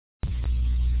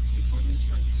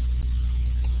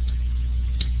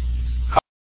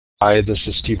Hi, this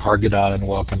is Steve Hargadon, and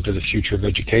welcome to the Future of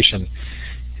Education.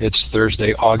 It's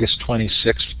Thursday, August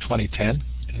 26th, 2010,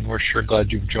 and we're sure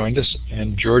glad you've joined us.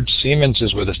 And George Siemens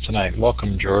is with us tonight.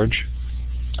 Welcome, George.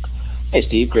 Hey,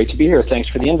 Steve. Great to be here. Thanks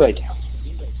for the invite.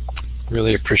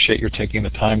 Really appreciate your taking the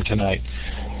time tonight.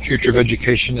 Future of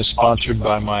Education is sponsored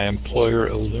by my employer,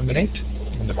 Illuminate.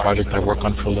 And the project I work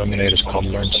on for Illuminate is called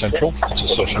Learn Central.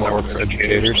 It's a social network for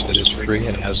educators that is free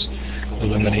and has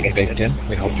Illuminate baked in.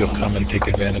 We hope you'll come and take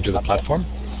advantage of the platform.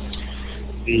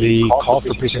 The call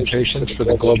for presentations for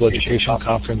the Global Education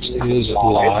Conference is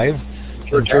live.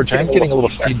 And George, I'm getting a little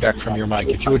feedback from your mic.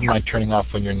 If you wouldn't mind turning off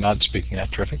when you're not speaking,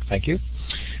 that's terrific. Thank you.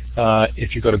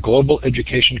 If you go to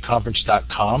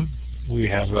globaleducationconference.com, we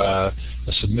have a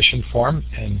submission form,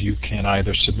 and you can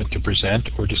either submit to present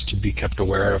or just to be kept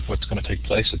aware of what's going to take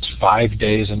place. It's 5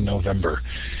 days in November.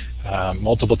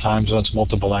 Multiple time zones,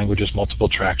 multiple languages, multiple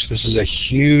tracks. This is a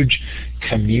huge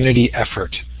community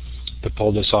effort to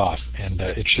pull this off, and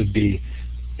it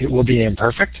will be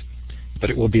imperfect, but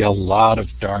it will be a lot of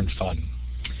darn fun.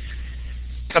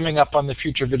 Coming up on the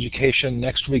Future of Education,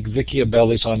 next week, Vicki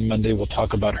Abelli's on Monday. We'll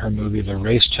talk about her movie, The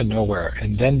Race to Nowhere.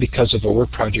 And then because of a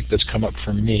work project that's come up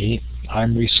for me,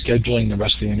 I'm rescheduling the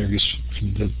rest of the interviews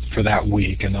for that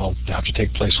week, and they'll have to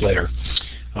take place later.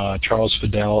 Charles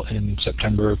Fidel in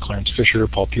September, Clarence Fisher,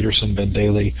 Paul Peterson, Ben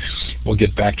Daly. We'll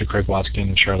get back to Craig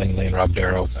Watkin, Charlene Lee, and Rob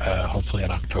Darrow hopefully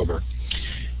in October.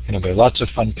 Anyway, lots of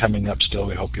fun coming up still.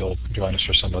 We hope you'll join us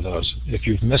for some of those. If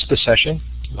you've missed the session,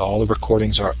 all the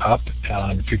recordings are up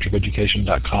on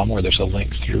futureofeducation.com, where there's a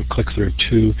link click through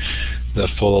to the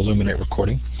full Illuminate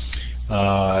recording.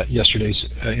 Yesterday's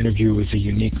interview with the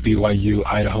unique BYU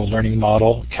Idaho learning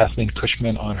model, Kathleen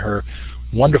Cushman, on her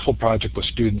wonderful project with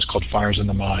students called Fires in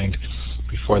the Mind.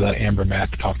 Before that, Amber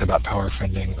Mack talked about power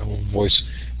friending, a voice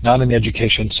not in the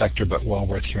education sector, but well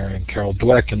worth hearing. Carol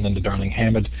Dweck and Linda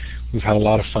Darling-Hammond. We've had a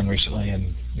lot of fun recently,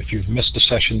 and if you've missed a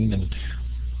session and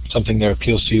something there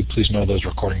appeals to you, please know those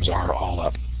recordings are all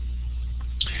up.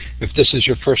 If this is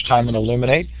your first time in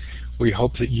Illuminate, we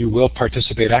hope that you will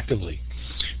participate actively.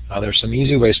 There's some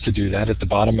easy ways to do that. At the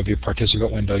bottom of your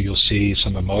participant window, you'll see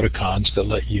some emoticons that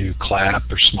let you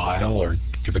clap or smile or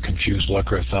give a confused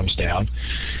look or a thumbs down.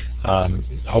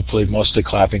 Hopefully mostly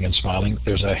clapping and smiling.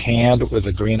 There's a hand with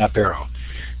a green up arrow.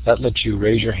 That lets you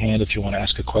raise your hand if you want to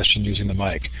ask a question using the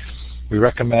mic. We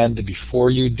recommend that before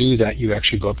you do that, you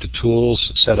actually go up to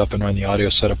Tools, Set Up, and run the Audio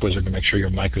Setup Wizard to make sure your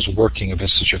mic is working if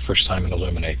this is your first time in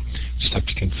Illuminate. Just have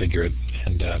to configure it.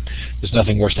 And there's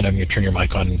nothing worse than having you turn your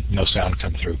mic on, no sound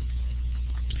come through.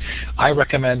 I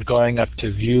recommend going up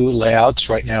to View Layouts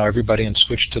right now, everybody, and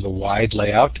switch to the wide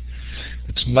layout.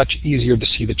 It's much easier to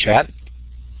see the chat,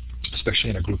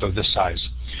 especially in a group of this size.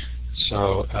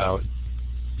 So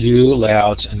View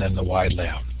Layouts and then the wide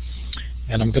layout.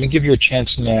 And I'm going to give you a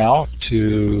chance now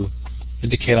to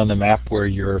indicate on the map where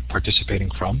you're participating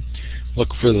from. Look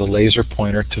for the laser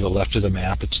pointer to the left of the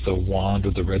map. It's the wand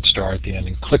with the red star at the end.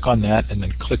 And click on that, and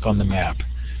then click on the map.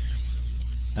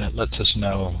 And it lets us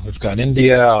know. We've got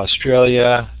India,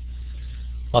 Australia,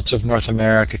 lots of North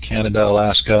America, Canada,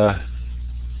 Alaska.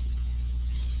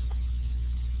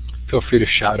 Feel free to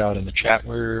shout out in the chat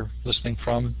where you're listening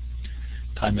from.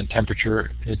 Time and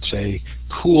temperature. It's a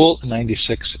cool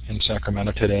 96 in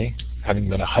Sacramento today, having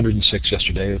been 106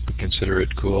 yesterday. We consider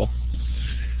it cool.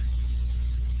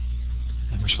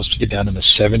 And we're supposed to get down in the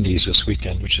 70s this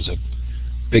weekend, which is a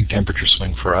big temperature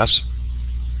swing for us.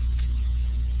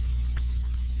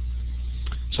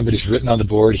 Somebody's written on the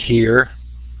board here.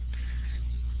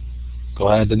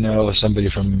 Glad to know somebody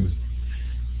from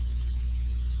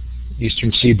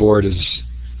Eastern Seaboard is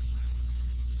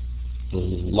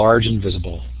large and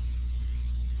visible.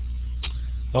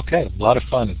 Okay, a lot of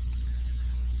fun.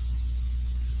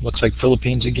 Looks like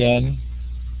Philippines again.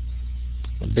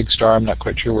 A big star, I'm not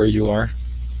quite sure where you are.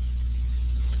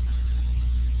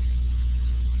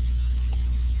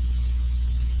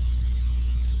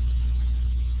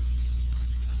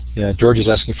 Yeah, George is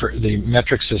asking for the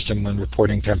metric system when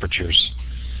reporting temperatures.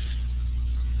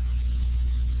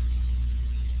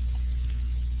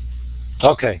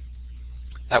 Okay,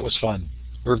 that was fun.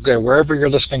 Wherever you're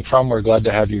listening from, we're glad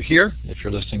to have you here. If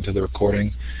you're listening to the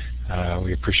recording,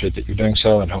 we appreciate that you're doing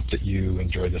so and hope that you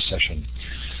enjoy this session.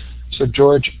 So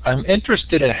George, I'm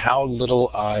interested in how little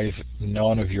I've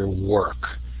known of your work,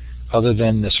 other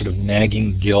than the sort of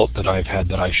nagging guilt that I've had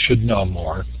that I should know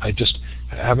more. I just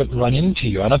haven't run into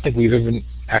you. I don't think we've even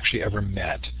actually ever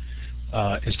met.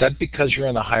 Is that because you're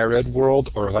in the higher ed world,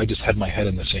 or have I just had my head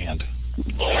in the sand?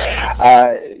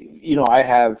 You know, I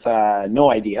have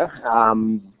no idea.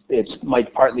 it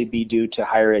might partly be due to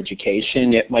higher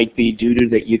education. It might be due to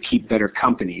that you keep better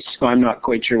company. So I'm not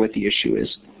quite sure what the issue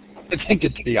is. I think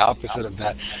it's the opposite of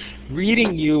that.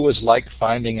 Reading you was like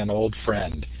finding an old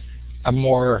friend, a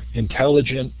more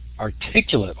intelligent,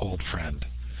 articulate old friend.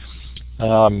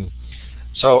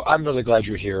 So I'm really glad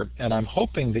you're here, and I'm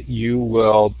hoping that you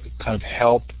will kind of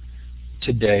help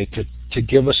today to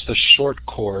give us the short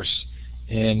course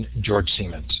in George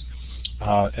Siemens.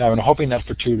 And I'm hoping that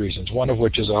for two reasons, one of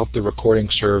which is I hope the recording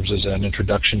serves as an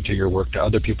introduction to your work to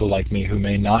other people like me who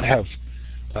may not have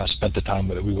spent the time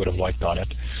that we would have liked on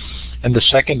it. And the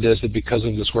second is that because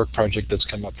of this work project that's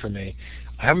come up for me,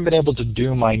 I haven't been able to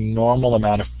do my normal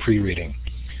amount of pre-reading.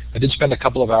 I did spend a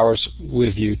couple of hours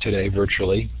with you today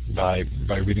virtually by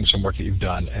reading some work that you've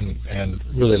done and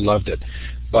really loved it.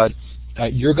 But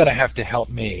you're going to have to help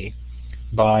me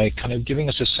by kind of giving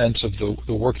us a sense of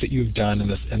the work that you've done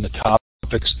and the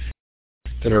topics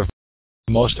that are of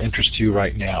most interest to you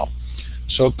right now.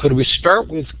 So could we start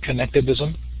with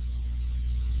connectivism?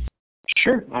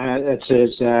 Sure. That's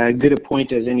as good a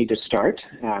point as any to start.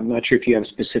 I'm not sure if you have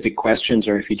specific questions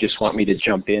or if you just want me to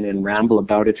jump in and ramble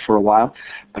about it for a while,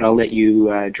 but I'll let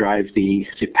you drive the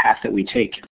path that we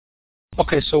take.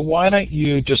 Okay, so why don't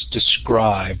you just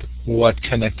describe what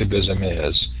connectivism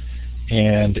is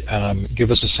and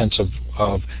give us a sense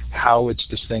of how it's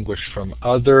distinguished from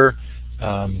other,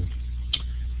 I'm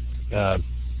not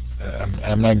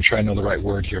even sure I know the right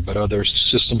word here, but other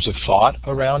systems of thought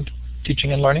around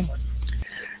teaching and learning?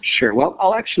 Sure. Well,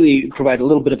 I'll actually provide a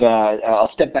little bit of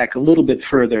I'll step back a little bit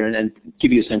further and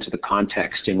give you a sense of the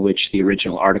context in which the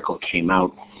original article came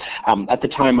out. At the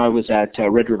time, I was at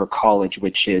Red River College,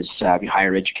 which is a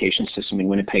higher education system in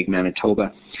Winnipeg,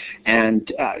 Manitoba.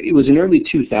 And it was in early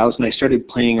 2000, I started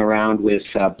playing around with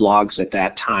blogs at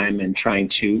that time and trying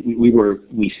to,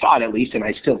 we thought at least, and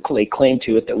I still lay claim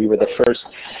to it, that we were the first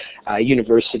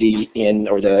university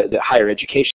or the higher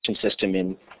education system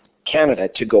in Canada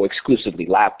to go exclusively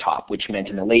laptop, which meant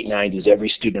in the late 90s every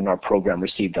student in our program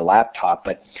received a laptop.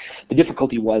 But the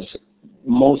difficulty was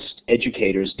most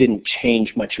educators didn't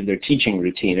change much of their teaching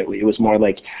routine. It was more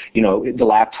like, the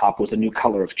laptop was a new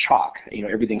color of chalk.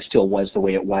 Everything still was the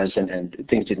way it was and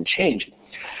things didn't change.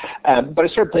 But I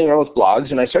started playing around with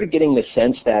blogs and I started getting the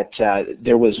sense that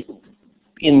there was,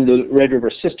 in the Red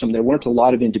River system, there weren't a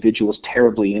lot of individuals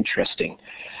terribly interested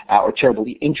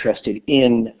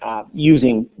in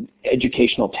using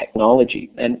educational technology.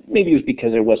 And maybe it was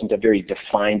because there wasn't a very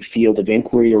defined field of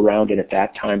inquiry around it at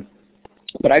that time.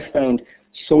 But I found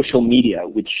social media,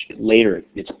 which later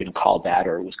it's been called that,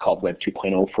 or it was called Web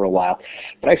 2.0 for a while,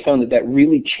 but I found that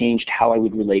really changed how I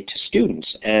would relate to students.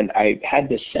 And I had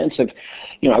this sense of,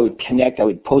 I would connect, I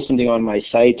would post something on my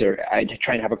site, or I'd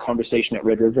try and have a conversation at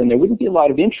Red River, and there wouldn't be a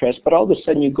lot of interest, but all of a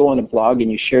sudden you go on a blog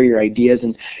and you share your ideas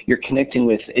and you're connecting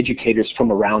with educators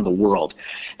from around the world.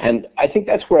 And I think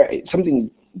that's where something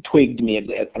twigged me,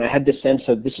 and I had this sense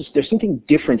of there's something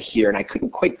different here, and I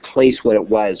couldn't quite place what it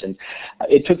was. And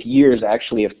it took years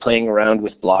actually of playing around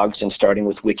with blogs and starting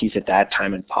with wikis at that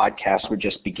time, and podcasts were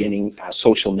just beginning.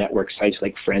 Social network sites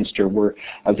like Friendster were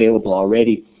available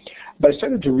already. But I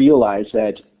started to realize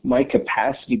that my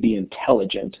capacity to be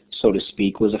intelligent, so to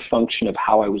speak, was a function of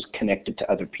how I was connected to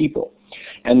other people,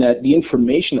 and that the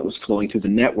information that was flowing through the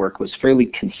network was fairly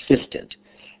consistent,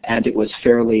 and it was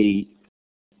fairly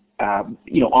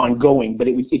ongoing, but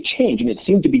it changed, and it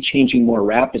seemed to be changing more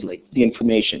rapidly, the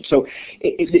information. So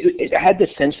it had the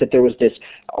sense that there was this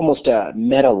almost a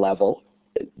meta level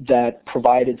that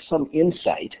provided some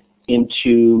insight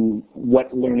into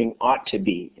what learning ought to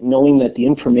be. Knowing that the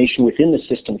information within the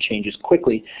system changes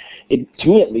quickly, it to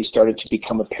me at least started to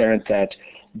become apparent that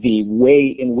the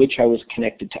way in which I was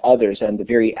connected to others and the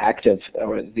very active,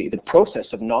 or the process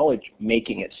of knowledge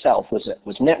making itself was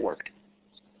networked.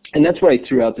 And that's where I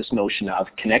threw out this notion of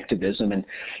connectivism, and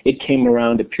it came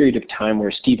around a period of time where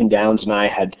Stephen Downs and I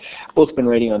had both been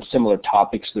writing on similar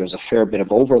topics. There was a fair bit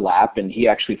of overlap, and he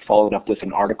actually followed up with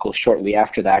an article shortly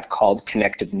after that called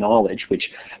Connective Knowledge, which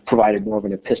provided more of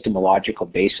an epistemological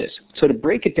basis. So to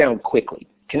break it down quickly,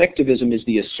 connectivism is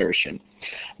the assertion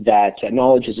that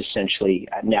knowledge is essentially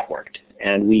networked,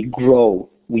 and we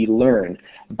learn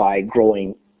by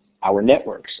growing our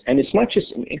networks. And it's not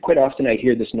just, quite often I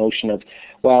hear this notion of,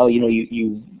 well,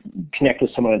 you connect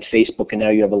with someone on Facebook and now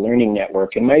you have a learning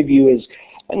network. And my view is,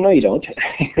 no, you don't.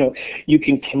 You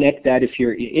can connect that if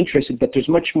you're interested, but there's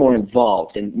much more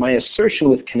involved. And my assertion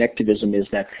with connectivism is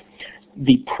that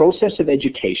the process of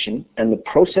education and the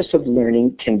process of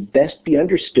learning can best be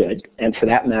understood, and for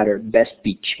that matter, best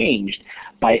be changed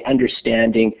by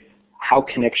understanding how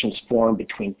connections form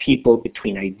between people,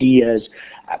 between ideas,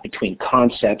 between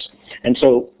concepts. And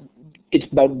so it's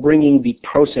about bringing the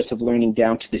process of learning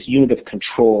down to this unit of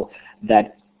control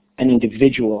that an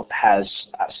individual has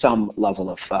some level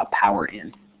of power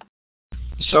in.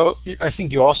 So I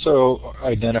think you also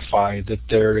identify that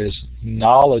there is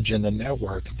knowledge in the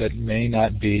network that may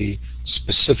not be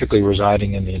specifically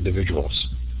residing in the individuals.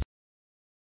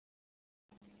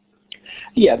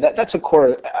 Yeah, that's a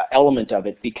core element of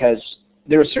it, because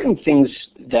there are certain things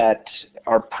that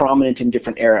are prominent in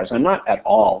different eras. I'm not at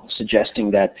all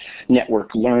suggesting that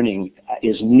network learning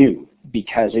is new,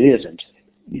 because it isn't.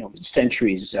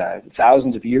 Centuries,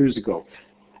 thousands of years ago,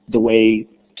 the way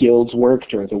guilds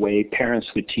worked, or the way parents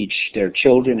would teach their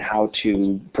children how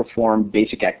to perform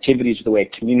basic activities, the way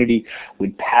a community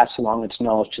would pass along its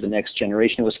knowledge to the next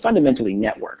generation, it was fundamentally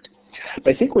networked.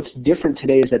 But I think what's different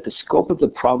today is that the scope of the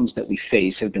problems that we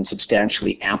face have been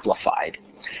substantially amplified.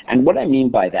 And what I mean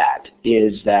by that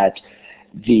is that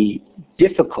the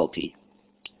difficulty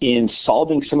in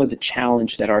solving some of the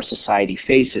challenge that our society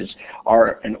faces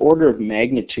are an order of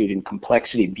magnitude in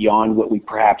complexity beyond what we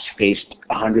perhaps faced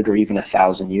 100 or even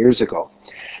 1,000 years ago.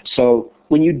 So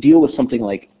when you deal with something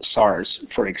like SARS,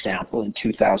 for example, in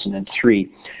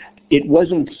 2003, it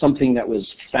wasn't something that was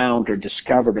found or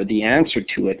discovered, or the answer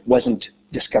to it wasn't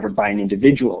discovered by an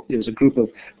individual. It was a group of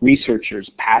researchers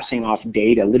passing off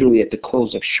data literally at the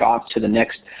close of shop to the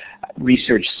next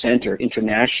research center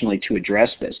internationally to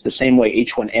address this. The same way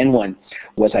H1N1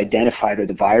 was identified, or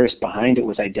the virus behind it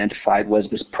was identified, was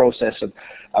this process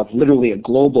of literally a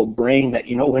global brain that,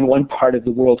 when one part of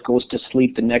the world goes to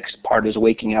sleep, the next part is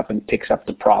waking up and picks up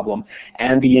the problem,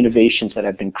 and the innovations that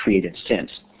have been created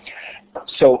since.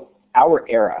 So our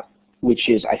era, which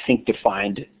is, I think,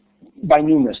 defined by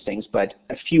numerous things, but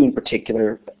a few in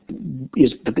particular,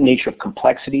 is the nature of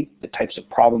complexity, the types of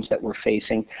problems that we're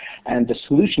facing, and the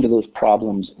solution to those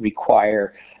problems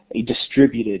require a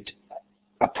distributed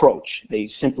approach. They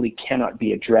simply cannot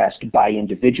be addressed by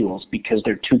individuals because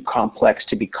they're too complex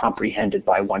to be comprehended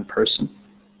by one person.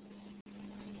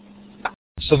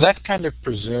 So that kind of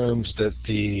presumes that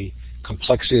the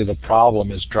complexity of the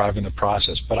problem is driving the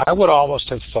process, but I would almost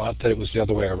have thought that it was the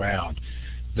other way around,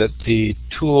 that the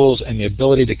tools and the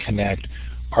ability to connect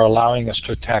are allowing us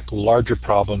to attack larger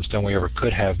problems than we ever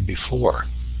could have before.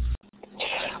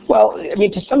 Well, I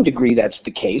mean, to some degree that's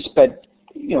the case, but,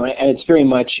 and it's very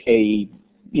much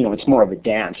it's more of a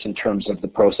dance in terms of the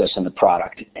process and the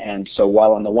product. And so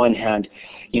while on the one hand,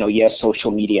 yes,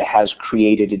 social media has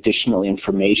created additional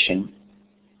information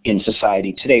in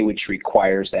society today, which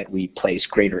requires that we place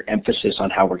greater emphasis on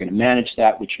how we're going to manage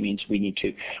that, which means we need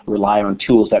to rely on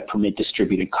tools that permit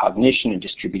distributed cognition and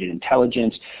distributed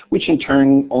intelligence, which in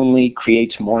turn only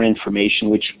creates more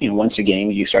information, which, once again,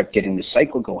 you start getting the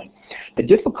cycle going. The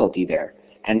difficulty there,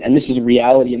 and this is a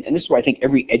reality, and this is why I think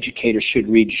every educator should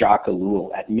read Jacques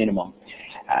Ellul at minimum,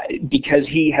 because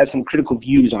he has some critical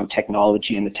views on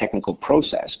technology and the technical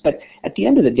process. But at the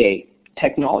end of the day,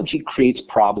 technology creates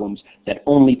problems that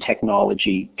only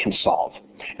technology can solve.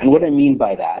 And what I mean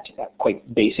by that,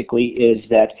 quite basically, is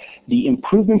that the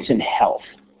improvements in health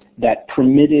that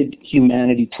permitted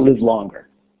humanity to live longer,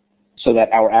 so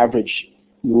that our average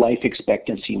life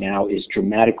expectancy now is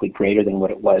dramatically greater than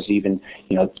what it was even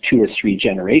 2 or 3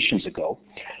 generations ago.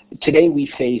 Today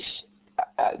we face,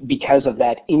 because of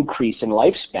that increase in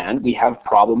lifespan, we have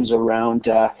problems around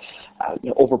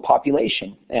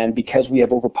overpopulation. And because we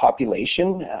have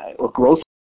overpopulation or growth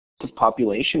of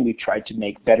population, we've tried to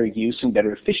make better use and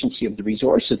better efficiency of the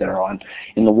resources that are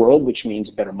in the world, which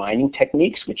means better mining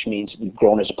techniques, which means we've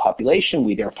grown as a population,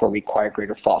 we therefore require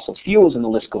greater fossil fuels, and the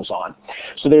list goes on.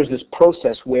 So there's this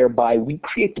process whereby we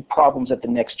create the problems that the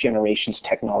next generation's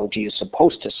technology is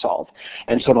supposed to solve.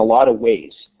 And so in a lot of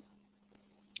ways,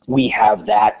 we have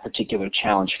that particular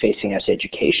challenge facing us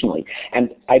educationally. And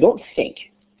I don't think,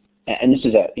 and this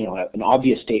is an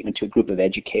obvious statement to a group of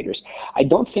educators, I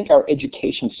don't think our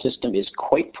education system is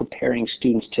quite preparing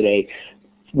students today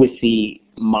with the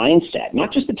mindset,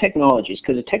 not just the technologies,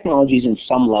 because the technologies in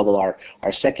some level are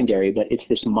secondary, but it's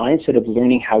this mindset of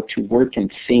learning how to work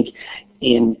and think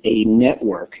in a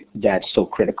network that's so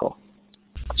critical.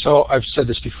 So I've said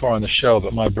this before on the show,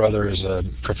 but my brother is a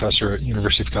professor at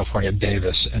University of California at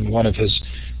Davis, and one of his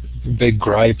big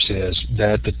gripes is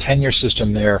that the tenure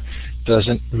system there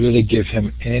doesn't really give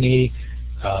him any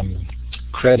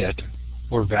credit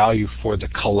or value for the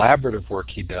collaborative work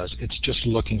he does. It's just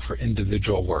looking for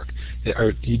individual work.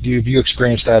 Have you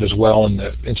experienced that as well in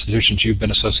the institutions you've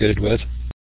been associated with?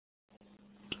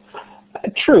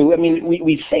 True. I mean,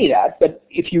 we say that, but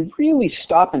if you really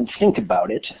stop and think about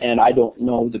it, and I don't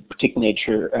know the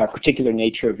particular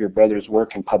nature of your brother's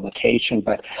work and publication,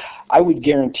 but I would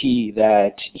guarantee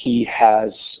that he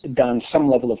has done some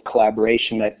level of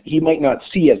collaboration that he might not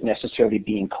see as necessarily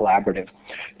being collaborative.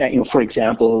 Now, for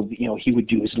example, he would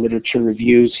do his literature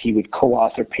reviews, he would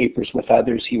co-author papers with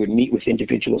others, he would meet with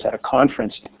individuals at a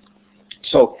conference.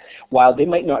 So while they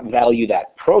might not value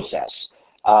that process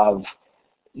of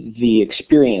the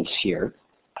experience here,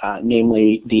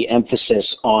 namely the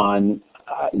emphasis on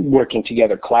working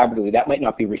together collaboratively, that might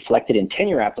not be reflected in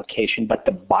tenure application, but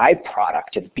the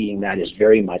byproduct of being that is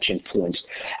very much influenced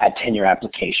at tenure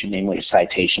application, namely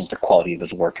citations, the quality of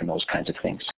his work, and those kinds of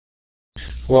things.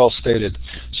 Well stated.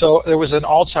 So there was an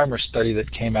Alzheimer's study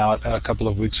that came out a couple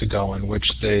of weeks ago in which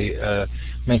they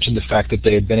mentioned the fact that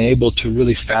they had been able to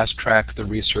really fast track the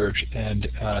research and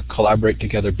collaborate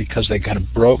together because they kind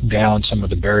of broke down some of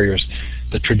the barriers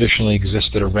that traditionally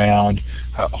existed around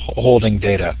holding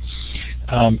data.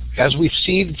 As we've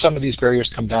seen some of these barriers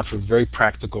come down for very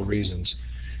practical reasons,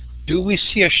 do we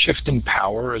see a shift in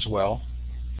power as well?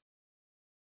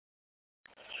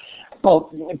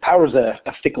 Well, power is a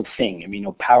fickle thing. I mean,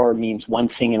 power means one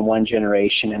thing in one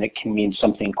generation, and it can mean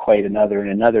something quite another in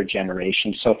another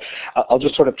generation. So I'll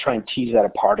just sort of try and tease that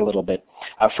apart a little bit.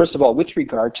 First of all, with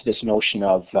regard to this notion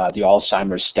of the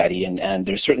Alzheimer's study, and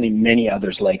there's certainly many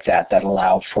others like that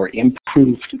allow for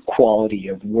improved quality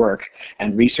of work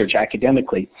and research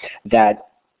academically, that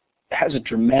has a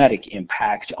dramatic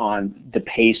impact on the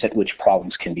pace at which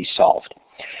problems can be solved.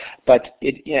 But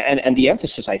and the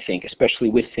emphasis, I think, especially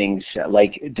with things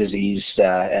like disease,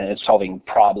 solving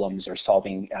problems or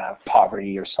solving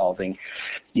poverty or solving,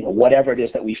 whatever it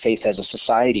is that we face as a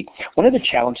society. One of the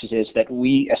challenges is that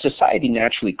a society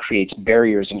naturally creates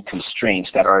barriers and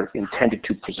constraints that are intended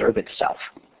to preserve itself.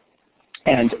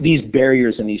 And these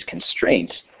barriers and these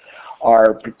constraints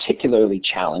are particularly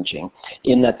challenging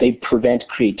in that they prevent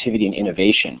creativity and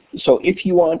innovation. So if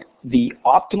you want the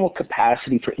optimal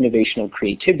capacity for innovation and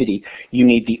creativity, you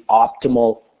need the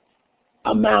optimal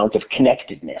amount of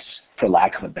connectedness, for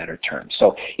lack of a better term.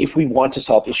 So if we want to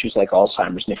solve issues like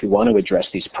Alzheimer's, and if we want to address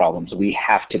these problems, we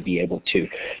have to be able to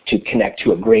connect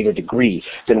to a greater degree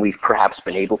than we've perhaps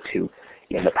been able to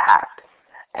in the past.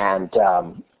 And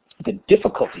the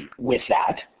difficulty with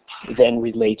that then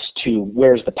relates to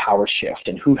where's the power shift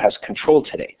and who has control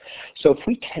today. So if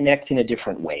we connect in a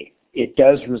different way, it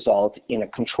does result in a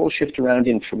control shift around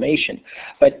information.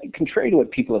 But contrary to what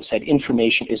people have said,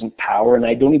 information isn't power, and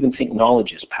I don't even think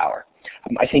knowledge is power.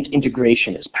 I think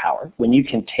integration is power. When you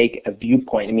can take a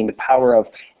viewpoint, the power of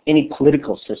any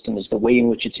political system is the way in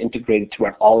which it's integrated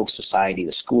throughout all of society,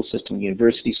 the school system, the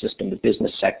university system, the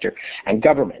business sector, and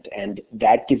government. And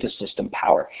that gives a system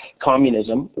power.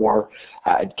 Communism or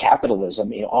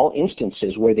capitalism, in all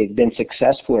instances where they've been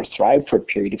successful or thrived for a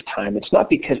period of time, it's not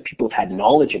because people have had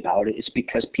knowledge about it, it's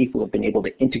because people have been able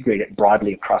to integrate it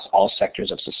broadly across all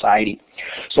sectors of society.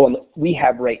 So we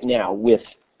have right now, with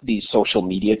these social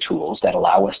media tools that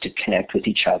allow us to connect with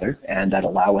each other and that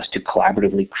allow us to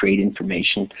collaboratively create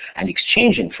information and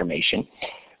exchange information,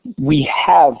 we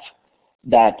have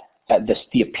that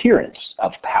the appearance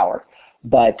of power.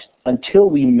 But until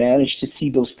we manage to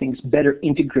see those things better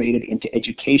integrated into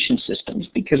education systems,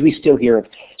 because we still hear of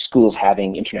schools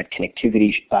having internet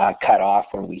connectivity cut off,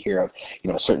 or we hear of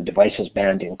certain devices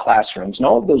banned in classrooms, and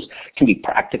all of those can be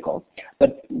practical.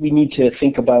 But we need to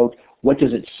think about, what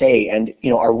does it say? And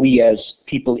are we as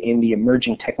people in the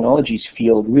emerging technologies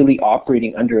field really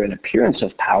operating under an appearance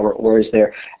of power, or is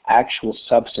there actual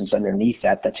substance underneath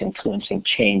that that's influencing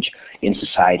change in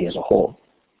society as a whole?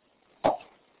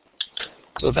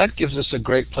 So that gives us a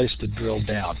great place to drill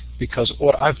down, because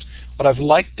what I've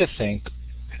liked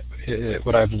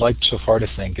so far to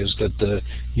think is that the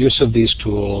use of these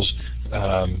tools,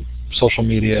 social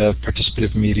media,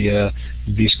 participative media,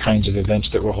 these kinds of events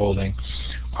that we're holding,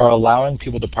 are allowing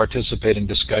people to participate in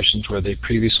discussions where they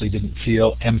previously didn't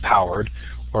feel empowered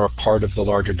or a part of the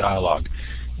larger dialogue.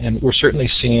 And we're certainly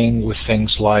seeing with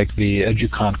things like the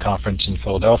EduCon conference in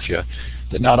Philadelphia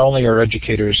that not only are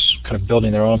educators kind of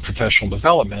building their own professional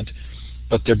development,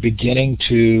 but they're beginning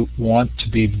to want to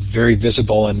be very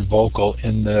visible and vocal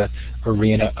in the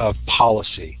arena of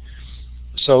policy.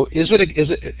 So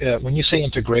when you say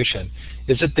integration,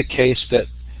 is it the case that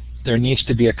there needs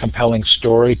to be a compelling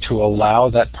story to allow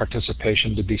that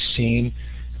participation to be seen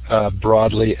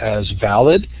broadly as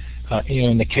valid?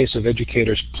 In the case of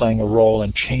educators playing a role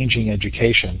in changing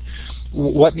education,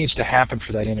 what needs to happen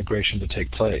for that integration to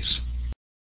take place?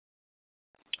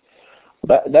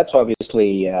 That's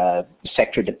obviously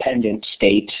sector dependent,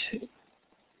 state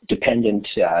dependent,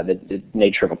 the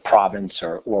nature of a province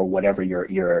or whatever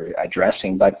you're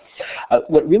addressing. But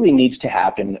what really needs to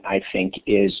happen, I think,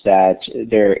 is that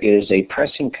there is a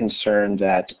pressing concern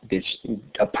that this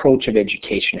approach of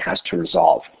education has to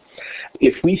resolve.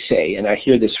 If we say, and I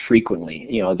hear this frequently,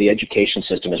 the education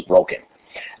system is broken,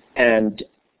 and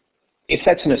if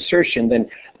that's an assertion, then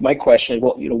my question is,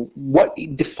 well,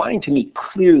 define to me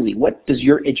clearly, what does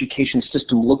your education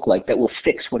system look like that will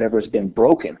fix whatever has been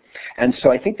broken? And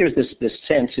so I think there's this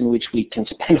sense in which we can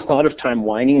spend a lot of time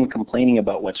whining and complaining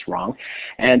about what's wrong,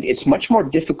 and it's much more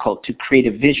difficult to create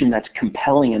a vision that's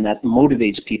compelling and that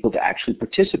motivates people to actually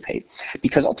participate.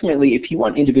 Because ultimately, if you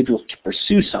want individuals to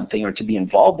pursue something or to be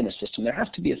involved in a system, there has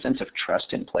to be a sense of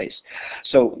trust in place.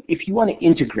 So if you want to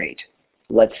integrate,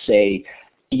 let's say,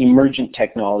 emergent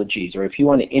technologies, or if you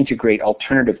want to integrate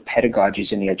alternative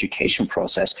pedagogies in the education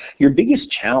process, your biggest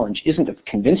challenge isn't of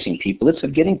convincing people, it's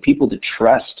of getting people to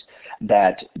trust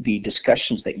that the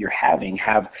discussions that you're having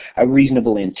have a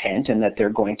reasonable intent and that they're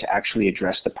going to actually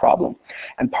address the problem.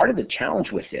 And part of the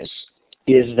challenge with this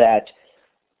is that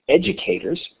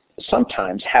educators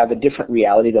sometimes have a different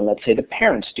reality than, let's say, the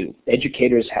parents do.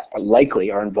 Educators likely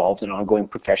are involved in ongoing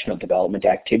professional development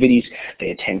activities.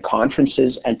 They attend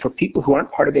conferences, and for people who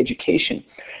aren't part of education,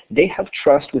 they have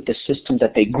trust with the system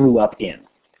that they grew up in,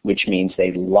 which means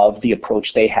they love the approach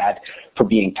they had for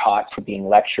being taught, for being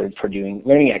lectured, for doing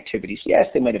learning activities. Yes,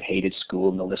 they might have hated school,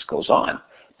 and the list goes on.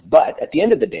 But at the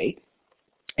end of the day,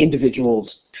 individuals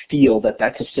feel that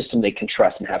that's a system they can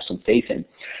trust and have some faith in.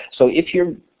 So if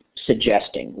you're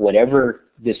suggesting whatever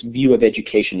this view of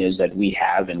education is that we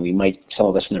have, and we might, some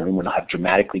of us in the room will have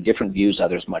dramatically different views,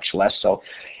 others much less so.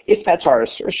 If that's our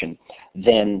assertion,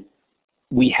 then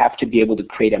we have to be able to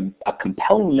create a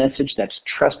compelling message that's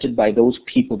trusted by those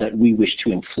people that we wish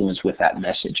to influence with that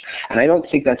message. And I don't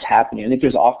think that's happening. I think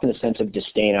there's often a sense of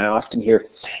disdain. I often hear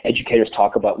educators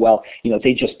talk about, well,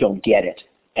 they just don't get it.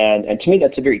 And to me,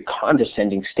 that's a very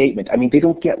condescending statement. I mean, they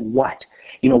don't get what?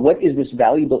 What is this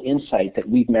valuable insight that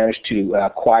we've managed to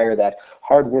acquire that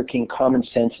hardworking, common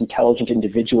sense, intelligent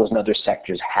individuals in other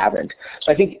sectors haven't?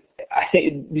 So I think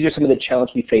these are some of the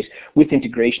challenges we face with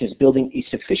integration, is building a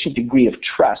sufficient degree of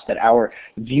trust that our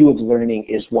view of learning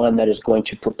is one that is going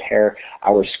to prepare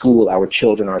our school, our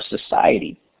children, our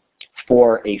society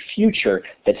for a future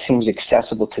that seems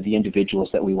accessible to the individuals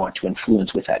that we want to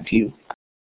influence with that view.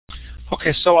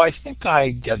 Okay, so I think I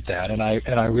get that, and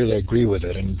I really agree with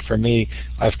it. And for me,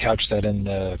 I've couched that in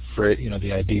the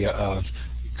idea of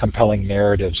compelling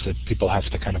narratives that people have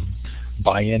to kind of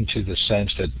buy into, the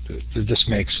sense that this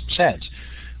makes sense.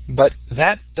 But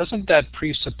doesn't that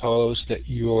presuppose that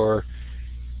you're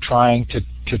trying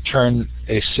to turn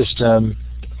a system,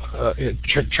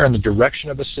 turn the direction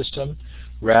of a system,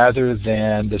 rather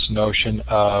than this notion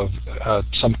of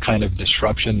some kind of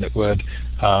disruption that would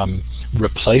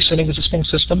replace an existing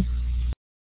system?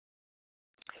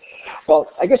 Well,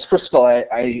 I guess first of all,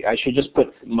 I should just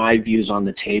put my views on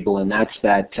the table, and that's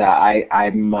that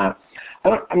I'm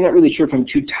not really sure if I'm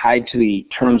too tied to the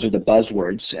terms of the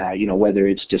buzzwords, whether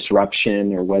it's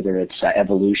disruption or whether it's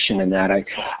evolution, and that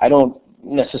I don't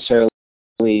necessarily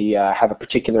have a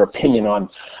particular opinion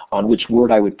on which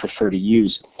word I would prefer to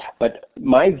use. But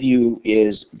my view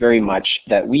is very much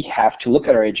that we have to look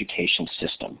at our education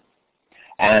system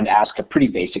and ask a pretty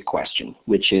basic question,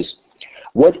 which is,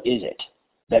 what is it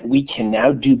that we can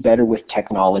now do better with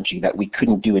technology that we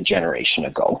couldn't do a generation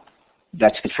ago?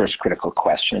 That's the first critical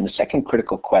question. And the second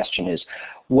critical question is,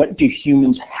 what do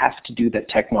humans have to do that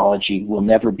technology will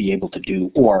never be able to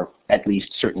do, or at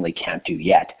least certainly can't do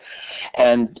yet?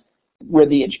 And where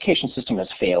the education system has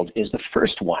failed is the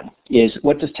first one, is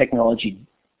what does technology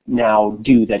now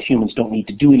do that humans don't need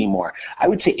to do anymore? I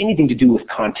would say anything to do with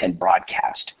content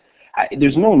broadcast.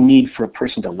 There's no need for a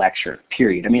person to lecture,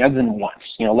 period. I mean, other than once.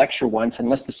 Lecture once,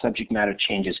 unless the subject matter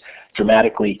changes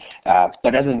dramatically.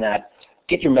 But other than that,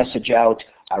 get your message out,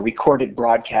 record it,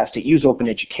 broadcast it, use open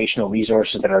educational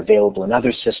resources that are available in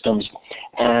other systems,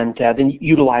 and then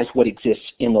utilize what exists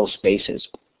in those spaces.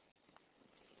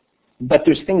 But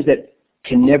there's things that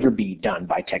can never be done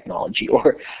by technology,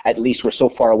 or at least we're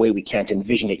so far away we can't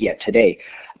envision it yet today.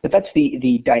 But that's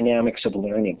the dynamics of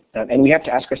learning. And we have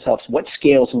to ask ourselves what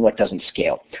scales and what doesn't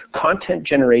scale. Content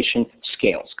generation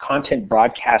scales. Content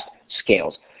broadcast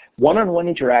scales. One-on-one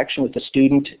interaction with a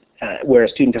student, where a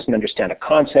student doesn't understand a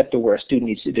concept or where a student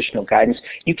needs additional guidance,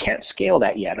 you can't scale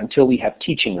that yet until we have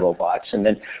teaching robots, and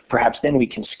then perhaps then we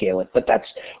can scale it. But that's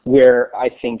where I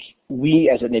think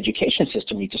we as an education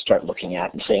system need to start looking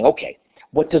at and saying, okay,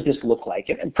 what does this look like?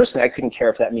 And personally, I couldn't care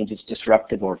if that means it's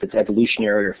disruptive or if it's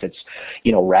evolutionary or if it's,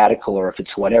 radical or if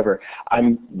it's whatever.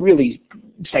 I'm really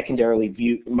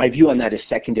my view on that is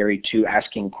secondary to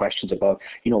asking questions about,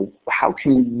 how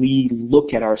can we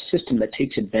look at our system that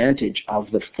takes advantage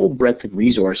of the full breadth of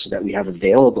resources that we have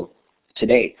available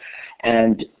today,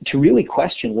 and to really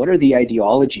question what are the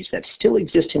ideologies that still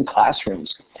exist in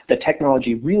classrooms that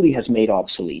technology really has made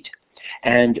obsolete.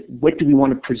 And what do we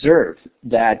want to preserve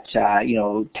that,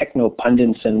 techno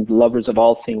pundits and lovers of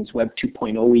all things Web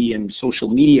 2.0 and social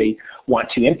media want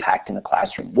to impact in the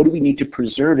classroom? What do we need to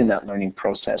preserve in that learning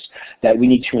process that we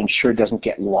need to ensure doesn't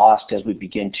get lost as we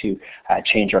begin to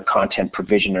change our content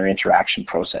provision or interaction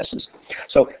processes?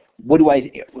 So we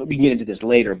can get into this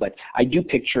later, but I do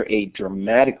picture a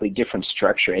dramatically different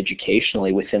structure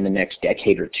educationally within the next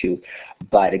decade or two.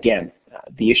 But again,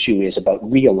 the issue is about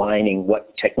realigning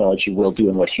what technology will do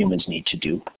and what humans need to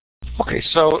do. Okay,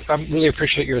 so I really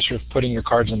appreciate your sort of putting your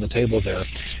cards on the table there.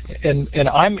 And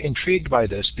I'm intrigued by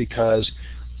this because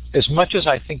as much as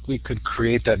I think we could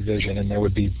create that vision, and there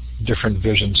would be different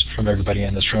visions from everybody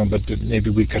in this room, but maybe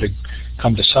we could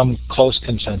come to some close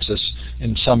consensus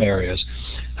in some areas,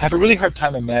 I have a really hard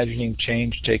time imagining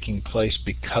change taking place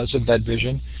because of that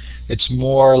vision. It's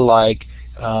more like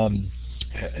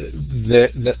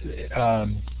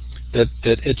that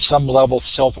at some level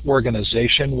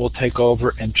self-organization will take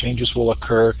over and changes will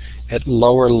occur at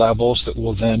lower levels that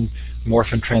will then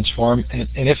morph and transform. And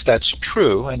if that's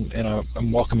true, and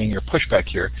I'm welcoming your pushback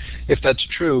here, if that's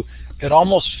true, it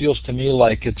almost feels to me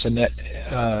like it's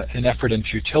an effort in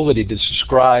futility to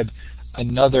describe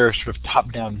another sort of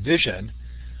top-down vision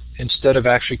instead of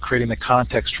actually creating the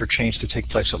context for change to take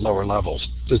place at lower levels.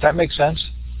 Does that make sense?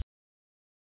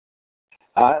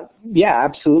 Yeah,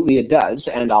 absolutely it does,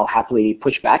 and I'll happily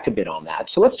push back a bit on that.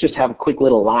 So let's just have a quick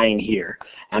little line here,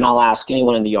 and I'll ask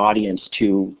anyone in the audience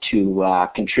to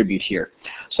contribute here.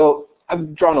 So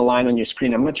I've drawn a line on your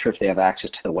screen. I'm not sure if they have access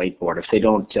to the whiteboard. If they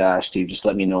don't, Steve, just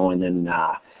let me know, and then.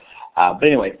 But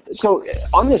anyway, so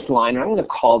on this line, I'm going to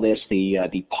call this the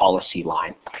policy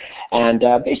line, and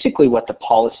basically what the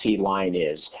policy line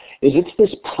is it's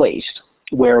this place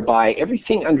whereby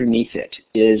everything underneath it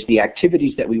is the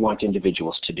activities that we want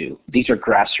individuals to do. These are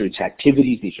grassroots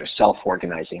activities. These are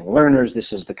self-organizing learners.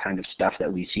 This is the kind of stuff that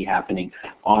we see happening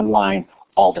online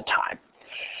all the time.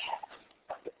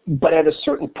 But at a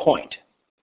certain point,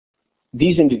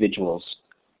 these individuals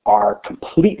are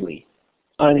completely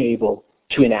unable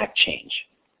to enact change.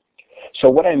 So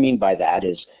what I mean by that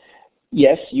is,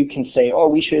 yes, you can say, oh,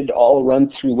 we should all run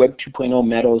through Web 2.0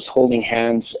 meadows holding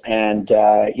hands and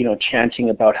chanting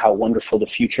about how wonderful the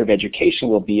future of education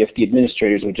will be if the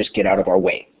administrators would just get out of our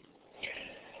way.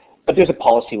 But there's a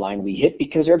policy line we hit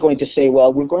because they're going to say,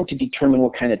 well, we're going to determine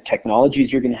what kind of technologies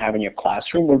you're going to have in your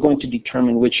classroom. We're going to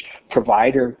determine which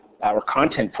provider or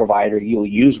content provider you'll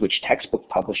use, which textbook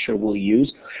publisher we'll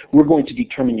use. We're going to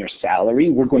determine your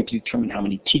salary. We're going to determine how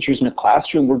many teachers in a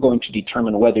classroom. We're going to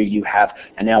determine whether you have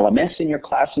an LMS in your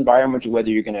class environment or whether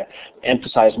you're going to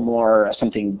emphasize more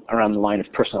something around the line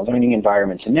of personal learning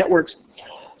environments and networks.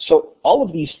 So all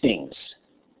of these things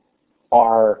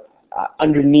are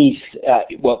underneath,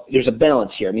 well, there's a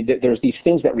balance here. I mean, there's these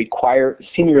things that require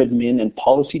senior admin and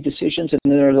policy decisions, and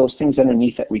then there are those things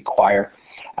underneath that require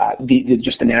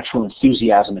just the natural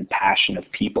enthusiasm and passion of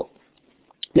people.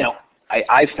 Now,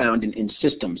 I found in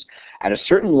systems, at a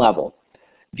certain level,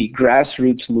 the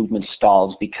grassroots movement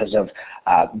stalls because of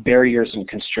barriers and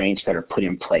constraints that are put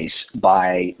in place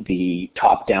by the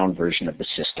top-down version of the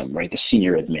system, right, the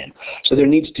senior admin. So there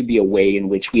needs to be a way in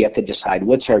which we have to decide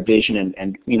what's our vision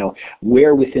and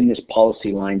where within this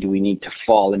policy line do we need to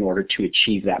fall in order to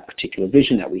achieve that particular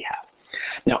vision that we have.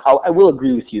 Now, I will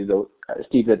agree with you, though,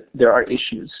 Steve, that there are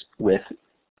issues with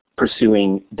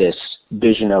pursuing this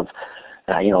vision of,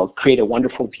 create a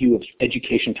wonderful view of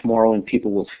education tomorrow and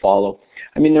people will follow.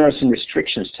 I mean, there are some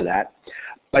restrictions to that.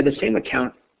 By the same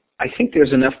account, I think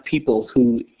there's enough people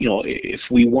who, if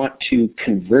we want to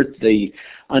convert the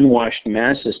unwashed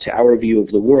masses to our view of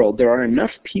the world, there are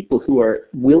enough people who are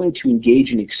willing to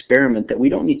engage in experiment that we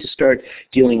don't need to start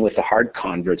dealing with the hard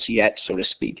converts yet, so to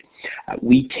speak.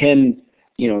 We can,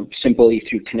 simply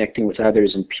through connecting with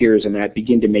others and peers and that,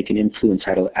 begin to make an influence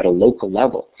at a local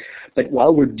level. But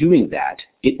while we're doing that,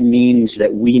 it means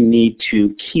that we need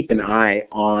to keep an eye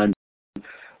on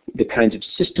the kinds of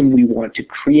system we want to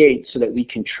create so that we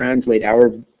can translate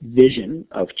our vision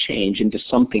of change into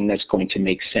something that's going to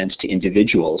make sense to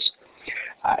individuals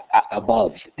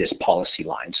above this policy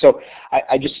line. So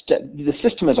I just, the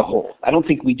system as a whole, I don't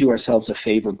think we do ourselves a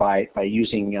favor by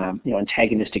using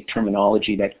antagonistic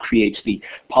terminology that creates the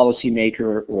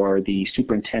policymaker or the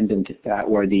superintendent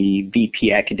or the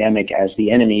VP academic as the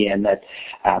enemy, and that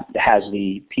has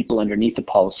the people underneath the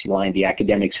policy line, the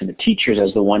academics and the teachers,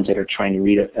 as the ones that are trying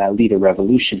to lead a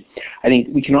revolution. I think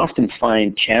we can often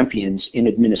find champions in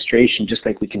administration, just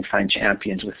like we can find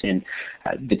champions within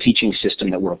the teaching system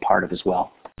that we're a part of as well.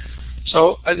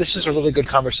 So this is a really good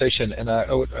conversation, and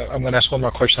I'm going to ask one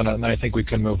more question, and then I think we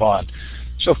can move on.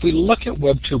 So if we look at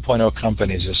Web 2.0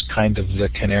 companies as kind of the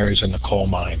canaries in the coal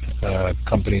mine,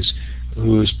 companies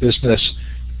whose business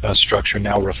structure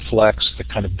now reflects the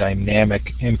kind of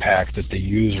dynamic impact that the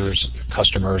users,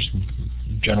 customers,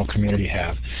 general community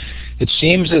have, it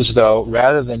seems as though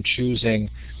rather than choosing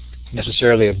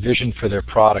necessarily a vision for their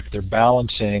product, they're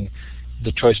balancing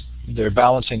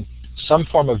some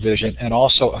form of vision and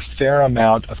also a fair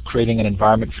amount of creating an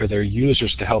environment for their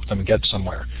users to help them get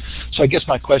somewhere. So I guess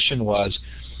my question was,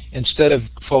 instead of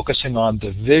focusing on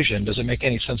the vision, does it make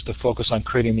any sense to focus on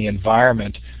creating the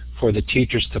environment for the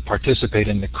teachers to participate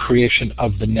in the creation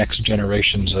of the next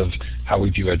generations of how we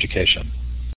view education?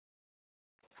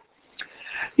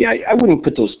 Yeah, I wouldn't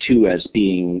put those two as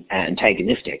being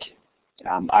antagonistic.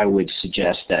 I would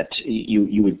suggest that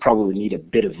you would probably need a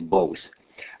bit of both.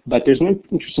 But there's an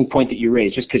interesting point that you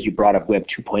raised, just because you brought up Web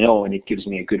 2.0, and it gives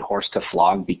me a good horse to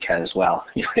flog because, well,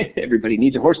 everybody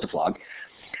needs a horse to flog.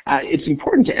 It's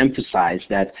important to emphasize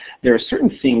that there are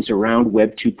certain things around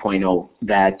Web 2.0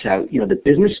 that, the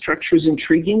business structure is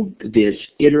intriguing, this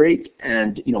iterate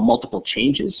and, multiple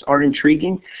changes are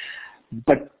intriguing,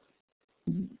 but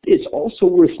it's also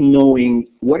worth knowing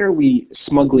what are we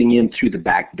smuggling in through the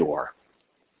back door,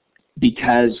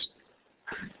 because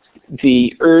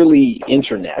the early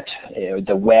internet,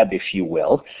 the web, if you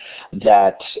will,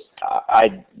 that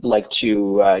I'd like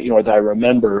to, that I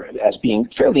remember as being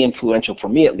fairly influential for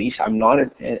me at least. I'm not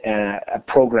a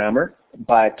programmer,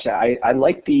 but I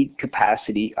like the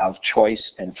capacity of choice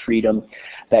and freedom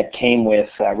that came with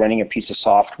running a piece of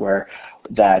software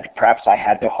that perhaps I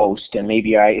had to host, and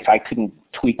maybe if I couldn't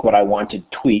tweak what I wanted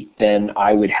tweaked, then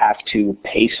I would have to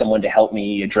pay someone to help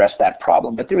me address that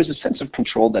problem. But there was a sense of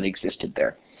control that existed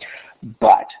there.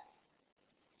 But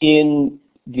in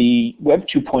the Web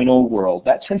 2.0 world,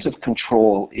 that sense of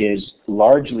control is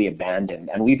largely abandoned,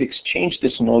 and we've exchanged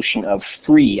this notion of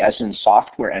free as in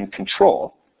software and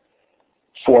control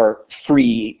for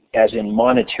free as in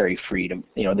monetary freedom.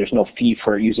 There's no fee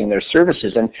for using their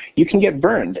services, and you can get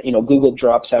burned. Google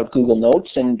drops out Google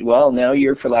Notes, and well, now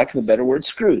you're, for lack of a better word,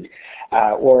 screwed.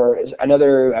 Or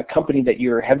another company that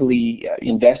you're heavily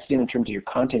invested in terms of your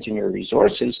content and your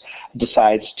resources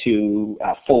decides to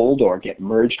fold or get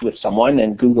merged with someone,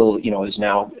 and Google, is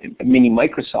now mini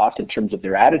Microsoft in terms of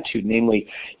their attitude, namely,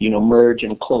 merge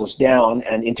and close down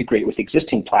and integrate with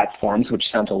existing platforms, which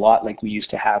sounds a lot like we used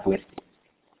to have with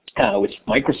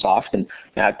Microsoft, and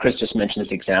Chris just mentioned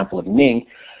this example of Ning.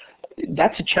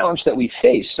 That's a challenge that we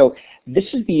face. So this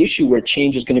is the issue where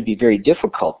change is going to be very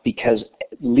difficult, because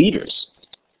leaders,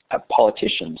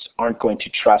 politicians, aren't going to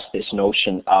trust this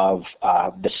notion of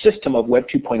the system of Web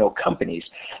 2.0 companies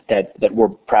that we're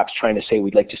perhaps trying to say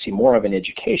we'd like to see more of in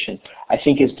education. I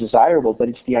think is desirable, but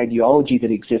it's the ideology that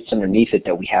exists underneath it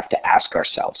that we have to ask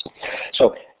ourselves.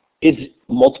 So is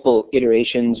multiple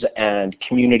iterations and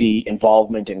community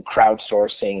involvement and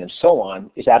crowdsourcing and so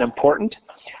on, is that important?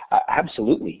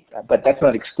 Absolutely, but that's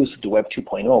not exclusive to Web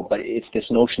 2.0, but it's this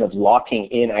notion of locking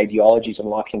in ideologies and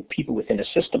locking people within a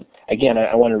system. Again,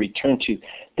 I want to return to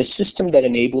the system that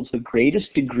enables the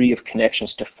greatest degree of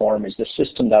connections to form is the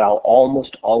system that I'll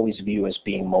almost always view as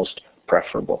being most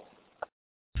preferable.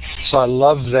 So I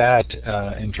love that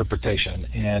interpretation,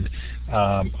 and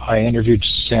I interviewed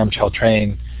Sam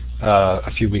Chaltrain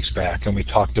a few weeks back, and we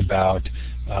talked about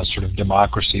sort of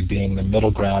democracy being the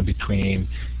middle ground between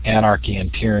anarchy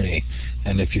and tyranny.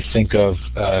 And if you think of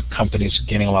companies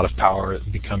gaining a lot of power,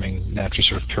 becoming naturally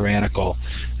sort of tyrannical,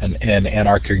 and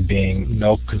anarchy being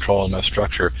no control, no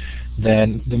structure,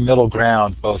 then the middle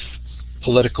ground, both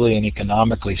politically and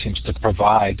economically, seems to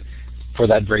provide for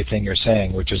that very thing you're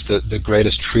saying, which is the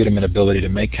greatest freedom and ability to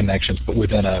make connections, but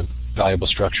within a valuable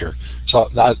structure. So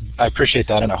I appreciate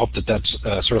that, and I hope that that's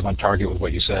sort of on target with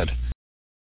what you said.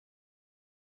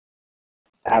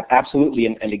 Absolutely,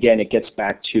 and again, it gets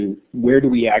back to where do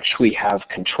we actually have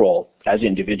control as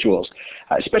individuals,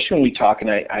 especially when we talk, and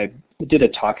I did a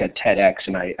talk at TEDx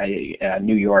in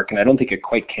New York, and I don't think it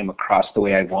quite came across the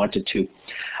way I wanted to,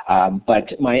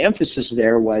 but my emphasis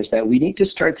there was that we need to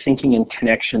start thinking in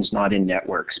connections, not in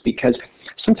networks, because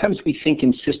sometimes we think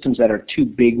in systems that are too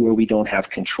big where we don't have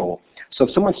control. So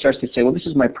if someone starts to say, well, this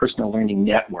is my personal learning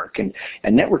network, and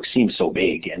network seems so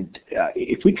big, and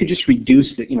if we could just reduce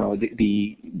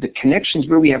the connections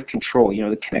where we have control,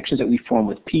 the connections that we form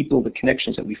with people, the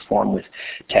connections that we form with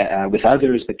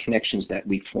others, the connections that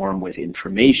we form with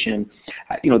information,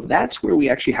 that's where we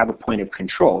actually have a point of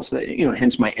control. So that,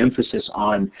 hence my emphasis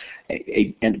on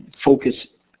and focus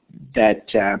that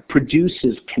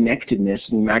produces connectedness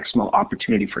and maximal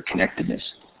opportunity for connectedness.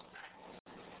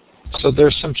 So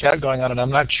there's some chat going on, and I'm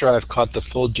not sure I've caught the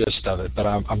full gist of it, but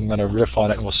I'm going to riff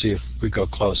on it, and we'll see if we go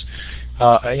close.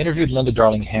 I interviewed Linda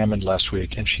Darling-Hammond last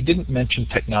week, and she didn't mention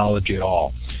technology at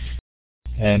all.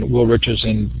 And Will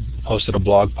Richardson posted a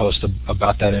blog post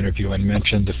about that interview and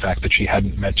mentioned the fact that she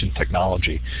hadn't mentioned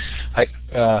technology.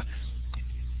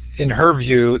 In her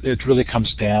view, it really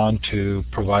comes down to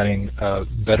providing a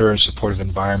better and supportive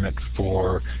environment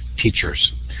for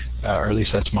teachers, or at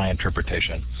least that's my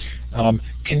interpretation.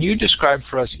 Can you describe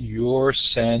for us your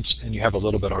sense, and you have a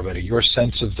little bit already, your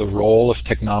sense of the role of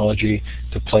technology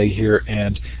to play here,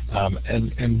 and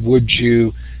would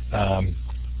you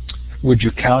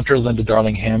counter Linda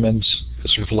Darling-Hammond's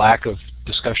sort of lack of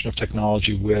discussion of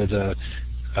technology with a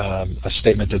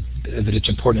statement that it's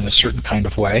important in a certain kind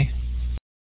of way?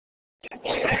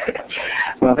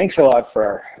 Well, thanks a lot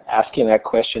for asking that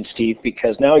question, Steve,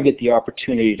 because now I get the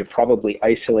opportunity to probably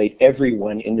isolate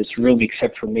everyone in this room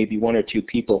except for maybe one or two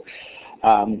people.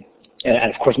 And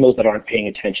of course, most that aren't paying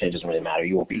attention, it doesn't really matter.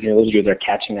 You won't be, those of you that are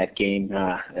catching that game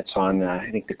that's on, I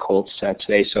think, the Colts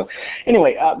today. So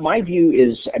anyway, my view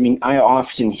is, I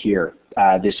often hear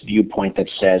this viewpoint that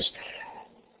says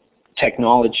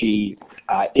technology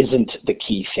isn't the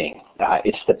key thing.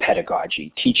 It's the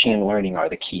pedagogy. Teaching and learning are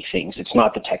the key things. It's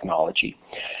not the technology.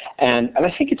 And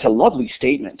I think it's a lovely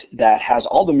statement that has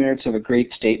all the merits of a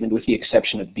great statement with the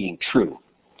exception of being true.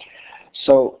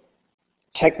 So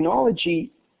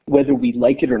technology, whether we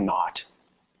like it or not,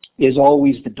 is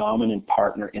always the dominant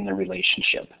partner in the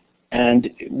relationship. And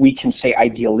we can say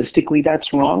idealistically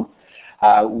that's wrong.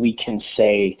 We can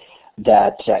say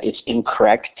that it's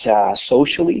incorrect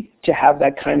socially to have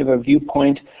that kind of a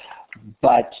viewpoint.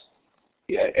 But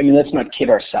let's not kid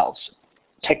ourselves.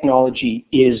 Technology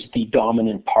is the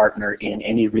dominant partner in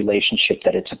any relationship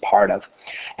that it's a part of.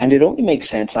 And it only makes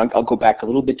sense, I'll go back a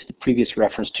little bit to the previous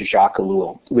reference to Jacques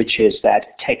Ellul, which is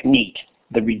that technique,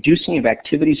 the reducing of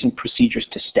activities and procedures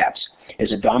to steps,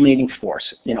 is a dominating force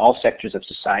in all sectors of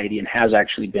society and has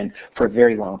actually been for a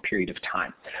very long period of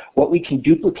time. What we can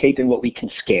duplicate and what we can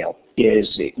scale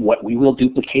is what we will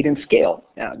duplicate and scale.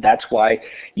 That's why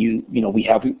we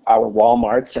have our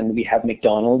Walmarts and we have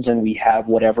McDonald's and we have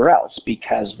whatever else,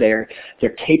 because they're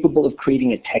capable of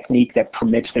creating a technique that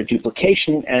permits their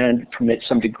duplication and permits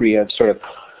some degree of sort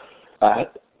of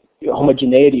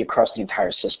homogeneity across the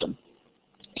entire system.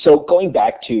 So going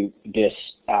back to this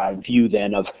view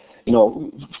then of,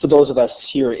 for those of us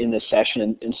here in this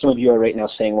session, and some of you are right now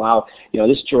saying, wow,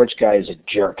 this George guy is a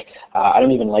jerk. I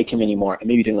don't even like him anymore.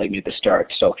 Maybe he didn't like me at the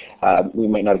start, so we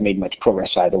might not have made much progress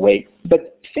either way.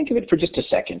 But think of it for just a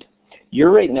second.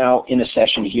 You're right now in a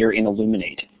session here in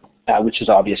Illuminate, which is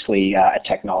obviously a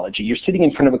technology. You're sitting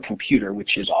in front of a computer,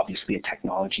 which is obviously a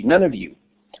technology. None of you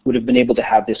would have been able to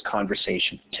have this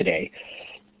conversation today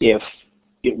if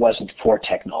it wasn't for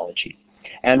technology.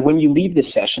 And when you leave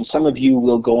this session, some of you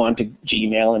will go on to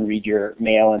Gmail and read your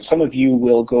mail, and some of you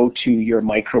will go to your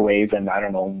microwave and,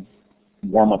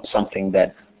 warm up something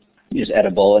that is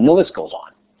edible, and the list goes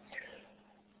on.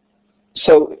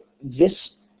 So this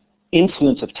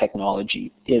influence of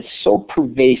technology is so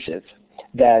pervasive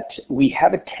that we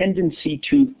have a tendency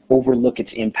to overlook its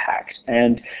impact.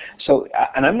 And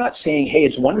I'm not saying, hey,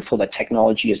 it's wonderful that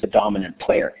technology is the dominant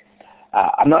player.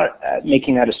 I'm not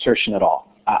making that assertion at all.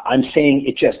 I'm saying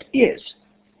it just is.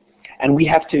 And we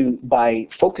have to, by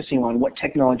focusing on what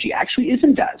technology actually is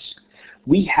and does,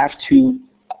 we have to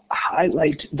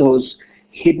highlight those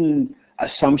hidden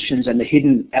assumptions and the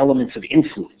hidden elements of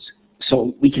influence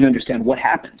so we can understand what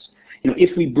happens.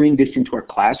 If we bring this into our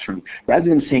classroom, rather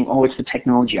than saying, oh, it's the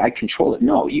technology, I control it.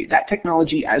 No, that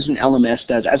technology, as an LMS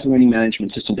does, as a learning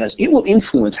management system does, it will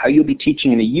influence how you'll be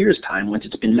teaching in a year's time once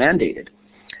it's been mandated.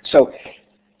 So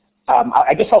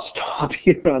I guess I'll stop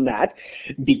here on that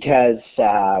because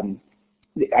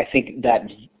I think that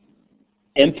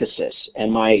emphasis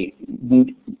and my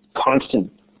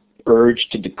constant urge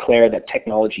to declare that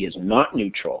technology is not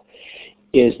neutral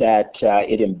is that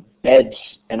it embeds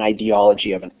an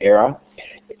ideology of an era.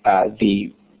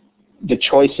 The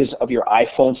choices of your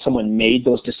iPhone, someone made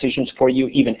those decisions for you.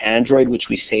 Even Android, which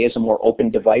we say is a more open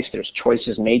device, there's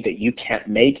choices made that you can't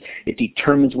make. It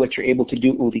determines what you're able to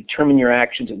do. It will determine your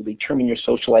actions. It will determine your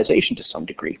socialization to some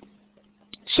degree.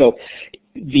 So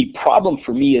the problem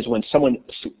for me is when someone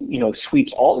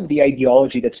sweeps all of the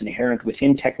ideology that's inherent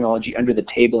within technology under the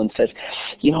table and says,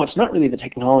 it's not really the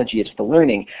technology, it's the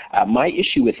learning. My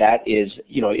issue with that is,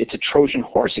 it's a Trojan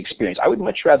horse experience. I would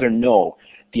much rather know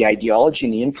the ideology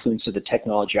and the influence of the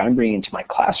technology I'm bringing into my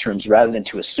classrooms rather than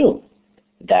to assume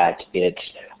that it's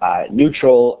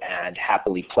neutral and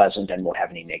happily pleasant and won't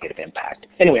have any negative impact.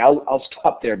 Anyway, I'll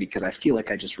stop there because I feel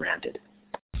like I just ranted.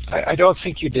 I don't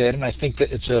think you did, and I think that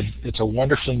it's a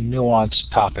wonderfully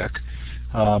nuanced topic,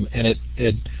 and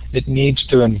it needs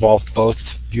to involve both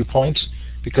viewpoints,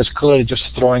 because clearly just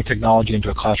throwing technology into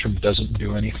a classroom doesn't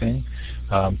do anything,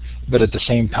 but at the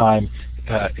same time,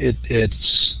 it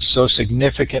so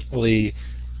significantly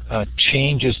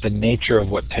changes the nature of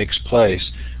what takes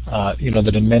place,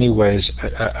 that in many ways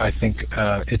I think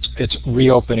it's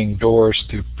reopening doors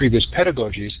to previous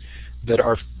pedagogies that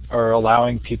are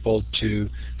allowing people to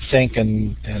think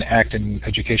and act in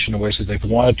education in ways that they've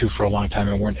wanted to for a long time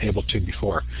and weren't able to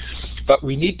before. But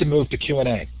we need to move to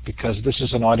Q&A because this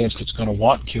is an audience that's going to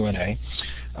want Q&A.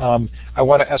 I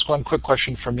want to ask one quick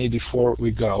question from me before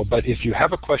we go, but if you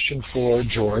have a question for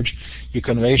George, you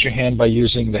can raise your hand by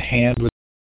using the hand with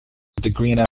the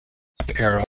green up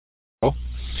arrow.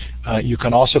 You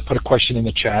can also put a question in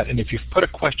the chat, and if you've put a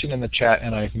question in the chat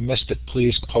and I've missed it,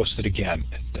 please post it again.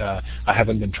 I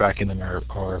haven't been tracking them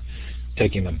or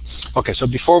taking them. Okay, so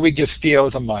before we give Theo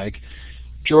the mic,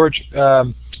 George,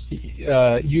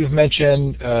 you've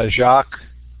mentioned Jacques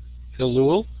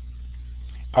Ellul.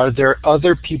 Are there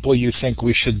other people you think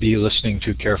we should be listening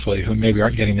to carefully who maybe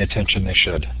aren't getting the attention they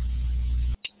should?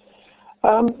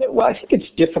 Well, I think it's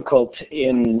difficult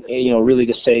really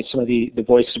to say some of the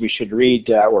voices we should read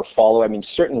or follow. I mean,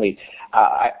 certainly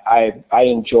I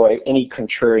enjoy any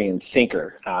contrarian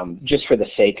thinker just for the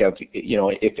sake of,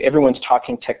 if everyone's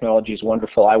talking technology is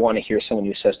wonderful, I want to hear someone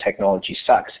who says technology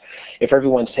sucks. If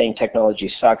everyone's saying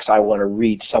technology sucks, I want to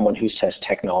read someone who says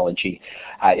technology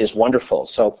is wonderful.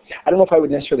 So I don't know if I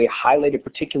would necessarily highlight a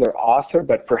particular author,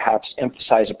 but perhaps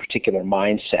emphasize a particular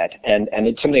mindset. And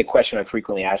it's simply a question I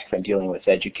frequently ask if I'm dealing with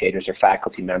educators or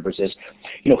faculty members is,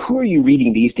 who are you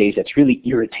reading these days that's really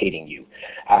irritating you?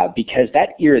 Because that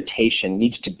irritation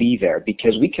needs to be there,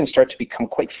 because we can start to become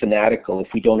quite fanatical if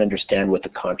we don't understand what the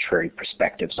contrary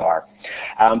perspectives are.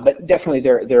 But definitely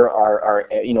there are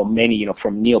many,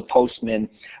 from Neil Postman,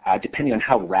 depending on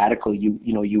how radical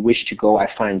you wish to go. I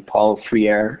find Paul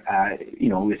Freire,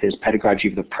 with his Pedagogy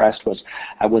of the Oppressed was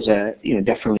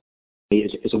definitely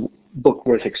is a book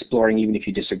worth exploring, even if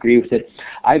you disagree with it.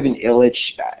 Ivan Illich,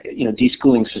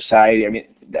 Deschooling Society. I mean,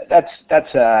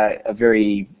 that's a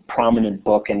very prominent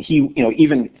book, and he,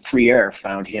 even Freire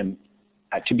found him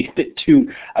to be a bit too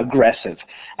aggressive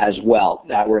as well.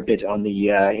 We're a bit on the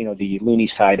the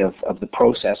loony side of the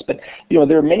process, but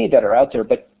there are many that are out there.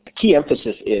 But the key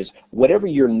emphasis is whatever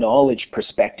your knowledge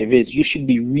perspective is, you should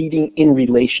be reading in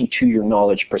relation to your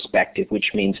knowledge perspective,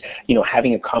 which means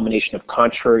having a combination of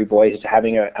contrary voices,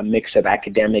 having a mix of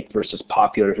academic versus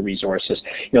popular resources.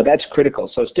 That's critical.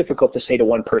 So it's difficult to say to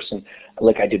one person,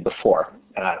 like I did before,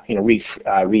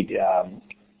 read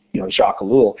Jacques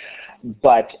Ellul.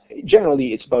 But generally,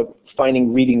 it's about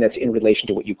finding reading that's in relation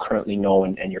to what you currently know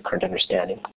and your current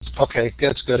understanding. Okay,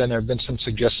 that's good. And there have been some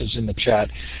suggestions in the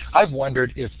chat. I've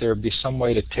wondered if there would be some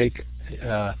way to take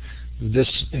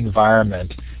this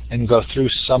environment and go through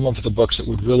some of the books that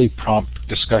would really prompt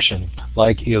discussion,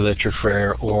 like Illich or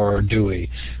Freire or Dewey,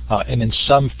 and in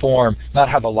some form, not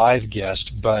have a live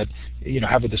guest, but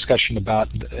have a discussion about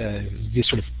these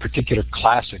sort of particular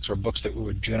classics or books that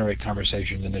would generate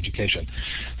conversation in education.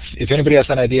 If anybody has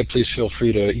an idea, please feel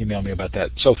free to email me about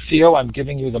that. So Theo, I'm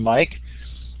giving you the mic.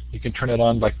 You can turn it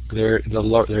on by there.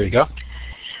 There you go.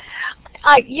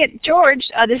 Yeah, George,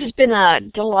 this has been a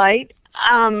delight,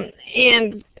 and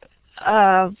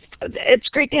it's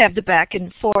great to have the back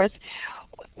and forth.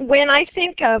 When I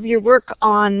think of your work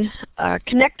on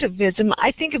connectivism,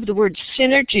 I think of the word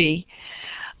synergy.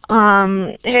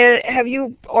 Have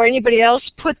you or anybody else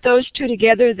put those two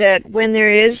together, that when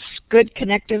there is good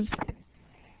connective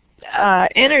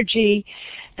energy,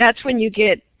 that's when you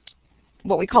get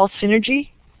what we call synergy?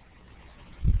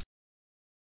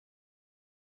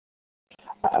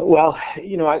 Well,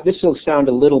 this will sound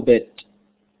a little bit,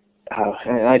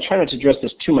 and I try not to address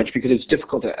this too much because it's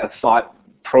difficult a thought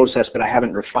process, but I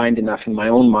haven't refined enough in my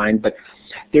own mind. But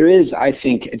there is, I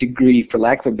think, a degree, for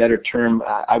lack of a better term,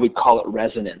 I would call it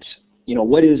resonance.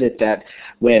 What is it that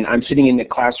when I'm sitting in the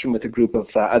classroom with a group of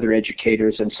other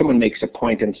educators and someone makes a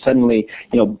point and suddenly,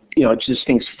 just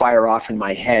things fire off in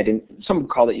my head, and some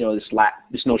call it,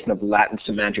 this notion of latent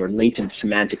semantic or latent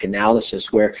semantic analysis,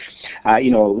 where,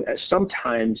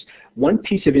 sometimes one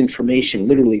piece of information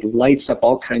literally lights up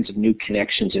all kinds of new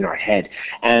connections in our head.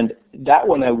 And that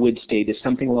one, I would state, is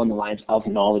something along the lines of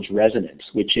knowledge resonance,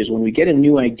 which is when we get a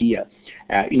new idea,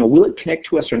 will it connect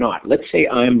to us or not? Let's say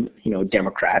I'm,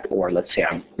 Democrat, or let's say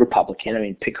I'm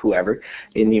Republican. Pick whoever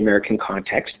in the American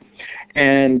context.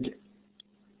 And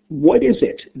what is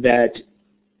it that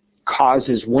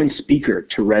causes one speaker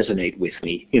to resonate with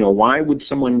me? Why would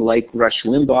someone like Rush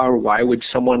Limbaugh, or why would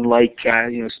someone like,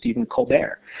 Stephen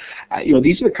Colbert?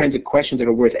 These are the kinds of questions that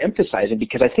are worth emphasizing,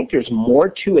 because I think there's more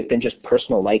to it than just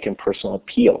personal like and personal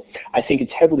appeal. I think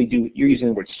it's heavily due, you're using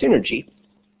the word synergy,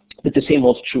 but the same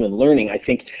holds true in learning. I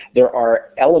think there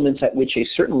are elements at which a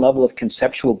certain level of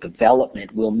conceptual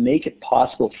development will make it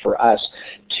possible for us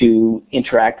to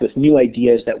interact with new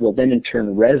ideas that will then in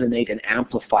turn resonate and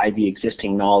amplify the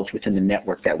existing knowledge within the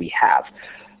network that we have.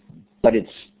 But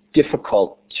it's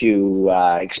difficult to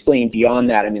explain beyond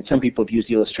that. Some people have used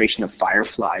the illustration of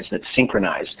fireflies that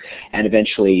synchronize and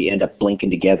eventually end up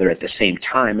blinking together at the same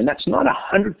time. And that's not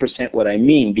 100% what I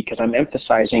mean, because I'm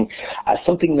emphasizing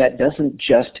something that doesn't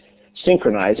just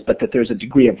synchronize, but that there's a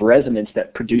degree of resonance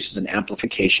that produces an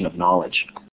amplification of knowledge.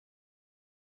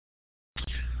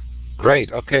 Great.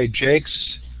 Okay, Jakes,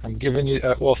 I'm giving you,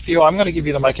 Theo, I'm going to give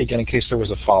you the mic again in case there was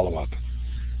a follow-up.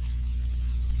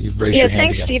 You've raised your hand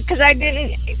thanks, again. Steve, because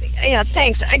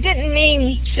thanks. I didn't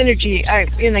mean synergy,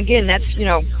 and again, that's,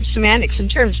 semantics and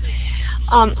terms.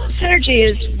 Synergy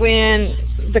is when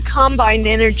the combined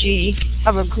energy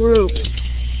of a group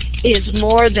is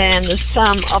more than the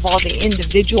sum of all the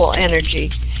individual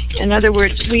energy. In other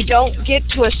words, we don't get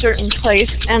to a certain place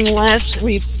unless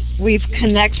we've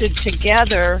connected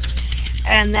together,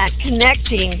 and that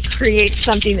connecting creates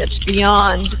something that's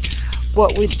beyond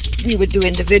what we would do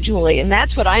individually. And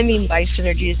that's what I mean by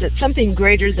synergy, is that something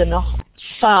greater than the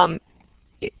sum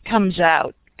comes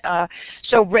out.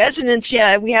 So resonance,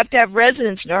 we have to have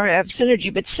resonance in order to have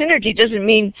synergy, but synergy doesn't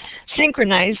mean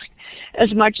synchronized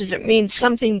as much as it means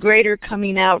something greater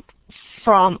coming out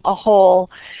from a whole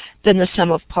than the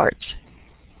sum of parts.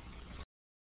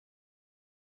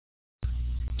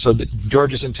 So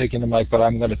George isn't taking the mic, but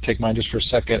I'm going to take mine just for a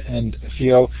second. And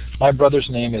Theo, my brother's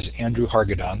name is Andrew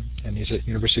Hargadon, and he's at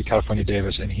University of California,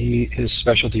 Davis, and his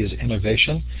specialty is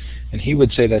innovation, and he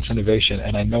would say that's innovation,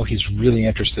 and I know he's really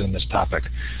interested in this topic.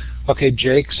 Okay,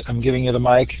 Jakes, I'm giving you the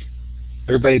mic.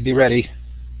 Everybody be ready.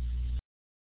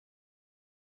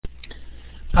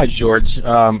 Hi, George.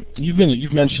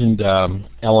 You've mentioned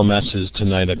LMSs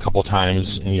tonight a couple times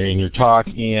in your talk,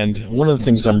 and one of the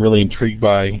things I'm really intrigued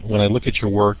by when I look at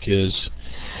your work is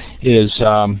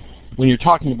when you're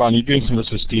talking about, and you're doing some of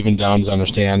this with Stephen Downes, I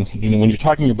understand, when you're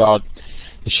talking about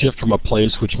the shift from a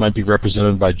place which might be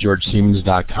represented by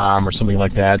GeorgeSiemens.com or something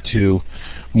like that to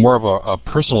more of a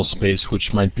personal space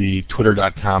which might be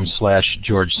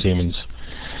Twitter.com/GeorgeSiemens.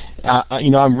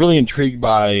 I'm really intrigued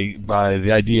by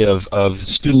the idea of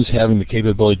students having the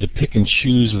capability to pick and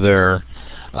choose their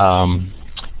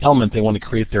element they want to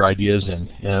create their ideas in,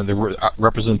 and the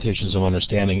representations of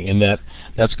understanding, and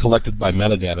that's collected by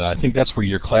metadata. I think that's where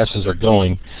your classes are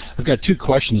going. I've got two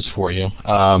questions for you.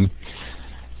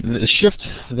 The shift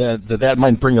that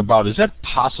might bring about, is that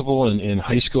possible in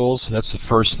high schools? That's the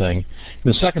first thing.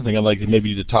 And the second thing I'd like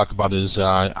maybe to talk about is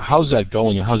how's that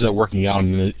going and how's that working out,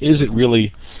 and is it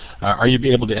really, are you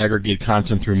able to aggregate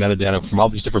content through metadata from all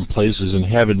these different places and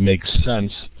have it make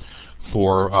sense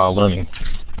for learning?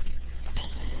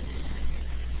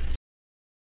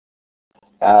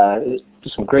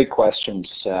 Some great questions,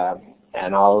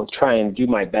 and I'll try and do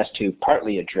my best to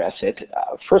partly address it.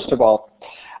 First of all,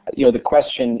 the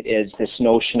question is this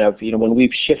notion of, when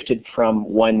we've shifted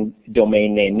from one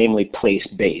domain name, namely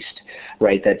place-based,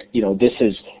 right, that, this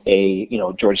is a,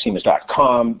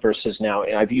 GeorgeSiemens.com versus now,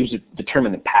 and I've used the term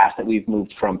in the past that we've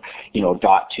moved from,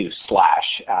 dot to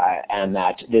slash, and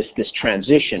that this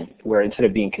transition where instead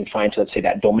of being confined to, let's say,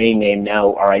 that domain name,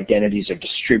 now our identities are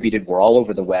distributed, we're all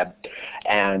over the web,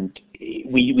 and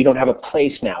we don't have a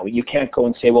place now. You can't go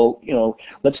and say, well,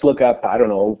 let's look up, I don't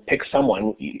know, pick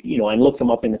someone, and look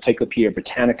them up in Encyclopedia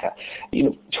Britannica.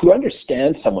 To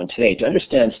understand someone today, to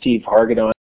understand Steve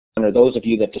Hargadon, or those of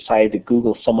you that decided to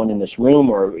Google someone in this room,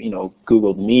 or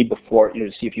Googled me before,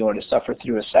 to see if you want to suffer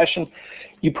through a session,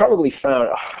 you probably found,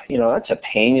 that's a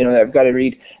pain. I've got to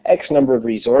read X number of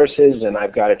resources, and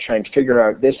I've got to try and figure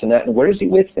out this and that. And where is he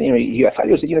with? I thought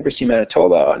he was at University of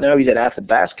Manitoba. Now he's at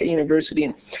Athabasca University.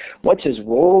 And what's his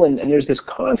role? And there's this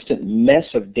constant mess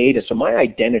of data. So my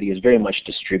identity is very much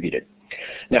distributed.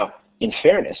 Now, in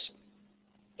fairness,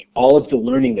 all of the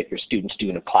learning that your students do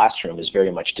in a classroom is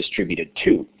very much distributed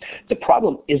too. The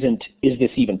problem isn't, is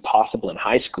this even possible in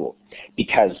high school?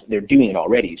 Because they're doing it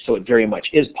already, so it very much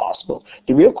is possible.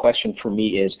 The real question for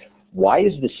me is, why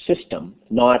is the system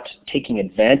not taking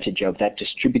advantage of that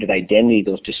distributed identity,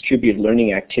 those distributed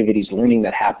learning activities, learning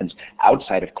that happens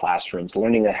outside of classrooms,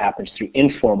 learning that happens through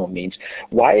informal means?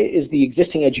 Why is the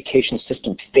existing education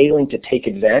system failing to take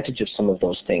advantage of some of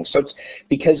those things? So it's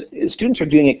because students are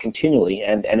doing it continually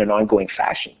and in an ongoing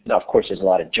fashion. Now, of course, there's a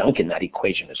lot of junk in that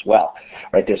equation as well,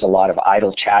 right? There's a lot of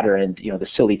idle chatter and the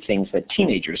silly things that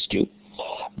teenagers do.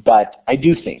 But I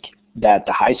do think that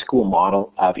the high school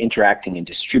model of interacting in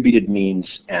distributed means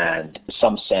and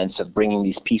some sense of bringing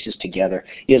these pieces together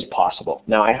is possible.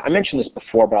 Now, I mentioned this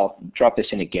before, but I'll drop this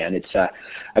in again. It's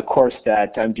a course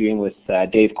that I'm doing with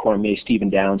Dave Cormier, Stephen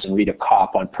Downs, and Rita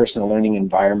Kopp on personal learning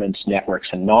environments, networks,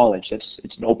 and knowledge.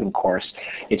 It's an open course.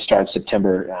 It starts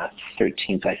September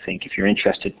 13th, I think, if you're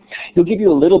interested. It'll give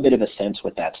you a little bit of a sense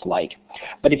what that's like.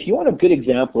 But if you want a good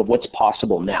example of what's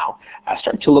possible now,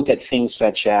 start to look at things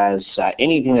such as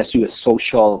anything that's to do with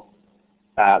social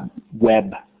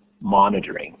web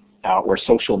monitoring or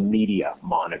social media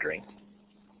monitoring.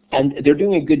 And they're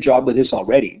doing a good job with this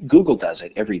already. Google does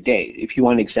it every day. If you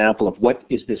want an example of what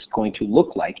is this going to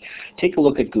look like, take a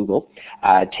look at Google.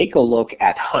 Take a look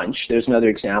at Hunch. There's another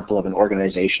example of an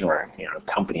organization or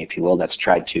a company, if you will, that's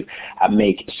tried to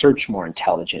make search more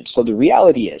intelligent. So the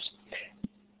reality is,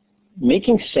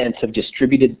 making sense of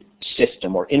distributed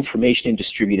system or information in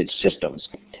distributed systems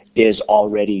is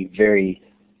already very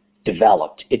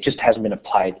developed. It just hasn't been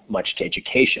applied much to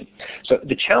education. So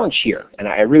the challenge here, and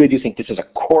I really do think this is a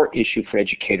core issue for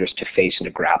educators to face and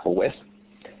to grapple with,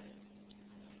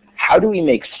 how do we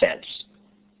make sense?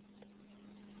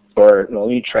 Or no, let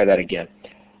me try that again.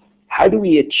 How do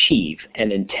we achieve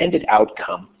an intended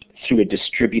outcome through a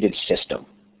distributed system?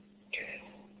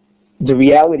 The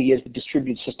reality is the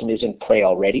distributed system is in play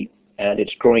already, and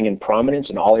it's growing in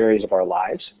prominence in all areas of our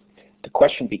lives. The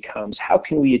question becomes, how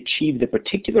can we achieve the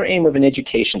particular aim of an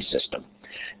education system,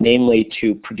 namely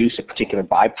to produce a particular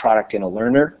byproduct in a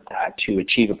learner, to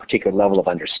achieve a particular level of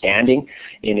understanding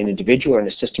in an individual or in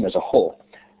a system as a whole?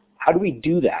 How do we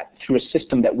do that through a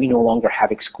system that we no longer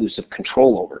have exclusive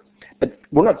control over? But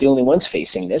we're not the only ones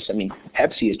facing this. I mean,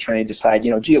 Pepsi is trying to decide, gee,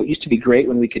 it used to be great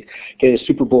when we could get a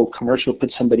Super Bowl commercial,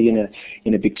 put somebody in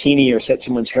a bikini or set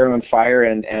someone's hair on fire,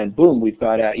 and boom, we've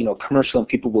got a commercial and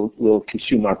people will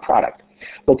consume our product.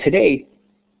 Well, today,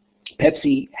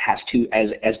 Pepsi has to,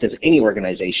 as does any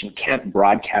organization, can't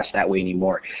broadcast that way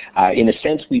anymore. In a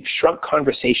sense, we've shrunk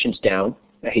conversations down.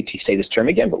 I hate to say this term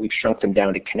again, but we've shrunk them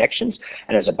down to connections,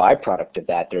 and as a byproduct of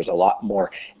that, there's a lot more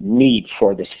need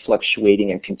for this fluctuating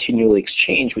and continual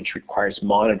exchange, which requires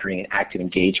monitoring and active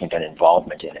engagement and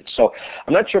involvement in it. So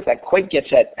I'm not sure if that quite gets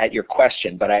at your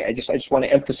question, but I just want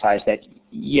to emphasize that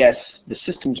yes, the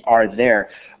systems are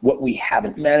there. What we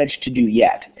haven't managed to do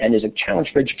yet, and is a challenge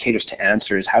for educators to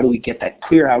answer, is how do we get that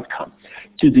clear outcome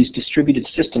through these distributed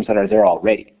systems that are there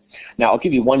already. Now, I'll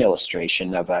give you one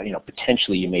illustration of,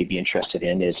 potentially you may be interested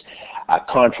in, is a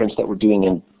conference that we're doing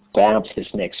in Banff this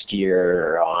next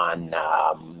year on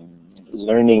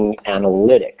learning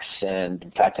analytics. And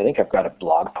in fact, I think I've got a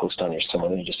blog post on here somewhere.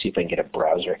 Let me just see if I can get a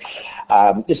browser.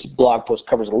 This blog post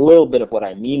covers a little bit of what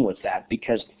I mean with that,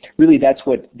 because really that's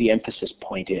what the emphasis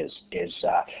point is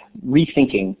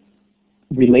rethinking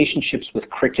relationships with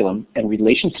curriculum and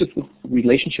relationships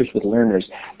with learners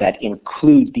that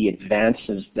include the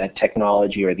advances that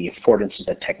technology or the affordances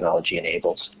that technology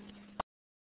enables.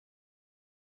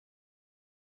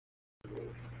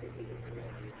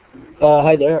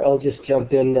 Hi there. I'll just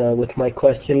jump in with my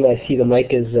question. I see the mic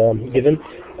is given.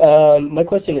 My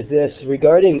question is this: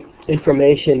 regarding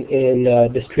information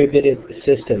in distributed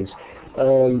systems.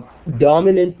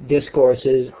 Dominant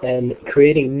discourses and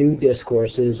creating new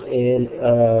discourses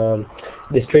in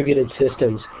distributed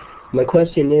systems. My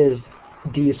question is,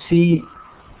 do you see,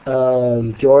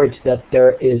 George, that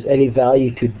there is any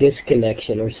value to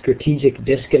disconnection or strategic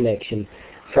disconnection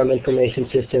from information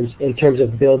systems in terms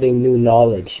of building new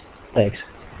knowledge? Thanks.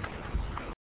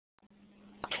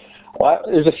 Well,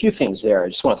 there's a few things there. I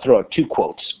just want to throw out two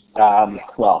quotes.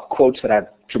 Quotes that I've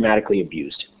dramatically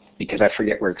abused. because I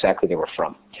forget where exactly they were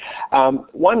from.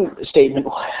 One statement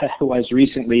was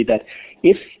recently that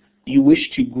if you wish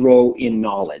to grow in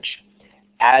knowledge,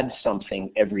 add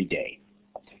something every day.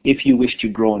 If you wish to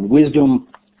grow in wisdom,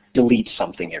 delete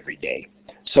something every day.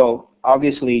 So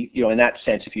obviously, in that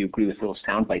sense, if you agree with little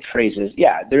soundbite phrases,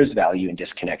 yeah, there's value in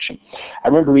disconnection. I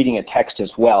remember reading a text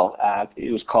as well.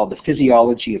 It was called The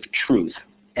Physiology of Truth.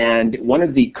 And one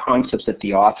of the concepts that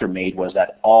the author made was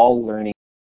that all learning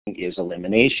is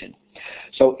elimination.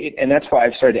 So, and that's why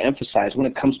I've started to emphasize when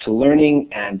it comes to learning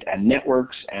and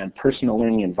networks and personal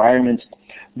learning environments,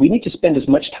 we need to spend as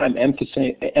much time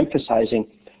emphasizing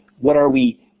what are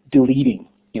we deleting.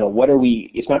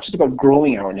 It's not just about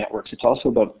growing our networks, it's also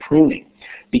about pruning.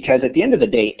 Because at the end of the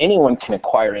day, anyone can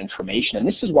acquire information, and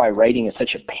this is why writing is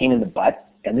such a pain in the butt,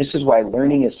 and this is why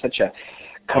learning is such a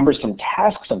cumbersome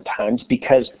task sometimes,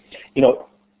 because,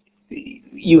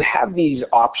 you have these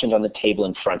options on the table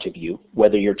in front of you,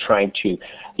 whether you're trying to,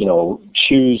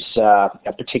 choose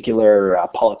a particular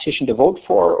politician to vote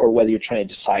for, or whether you're trying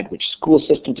to decide which school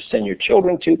system to send your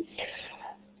children to.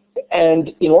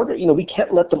 And in order, we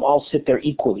can't let them all sit there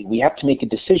equally. We have to make a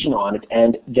decision on it,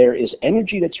 and there is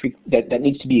energy that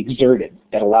needs to be exerted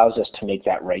that allows us to make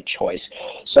that right choice.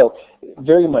 So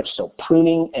very much so,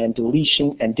 pruning and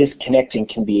deletion and disconnecting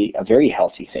can be a very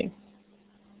healthy thing.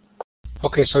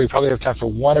 Okay, so we probably have time for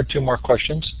one or two more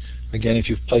questions. Again, if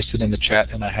you've placed it in the chat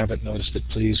and I haven't noticed it,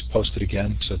 please post it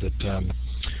again so that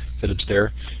that it's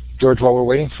there. George, while we're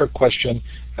waiting for a question,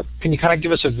 can you kind of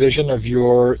give us a vision of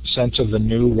your sense of the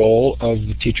new role of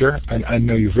the teacher? I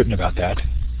know you've written about that.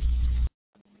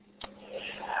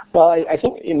 Well, I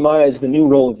think in my eyes, the new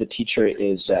role of the teacher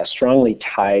is strongly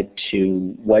tied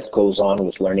to what goes on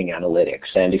with learning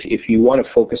analytics. And if you want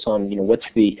to focus on, what's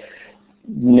the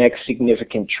next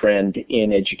significant trend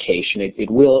in education, it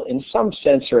will, in some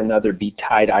sense or another, be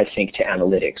tied, I think, to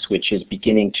analytics, which is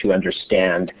beginning to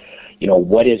understand,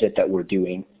 what is it that we're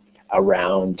doing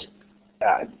around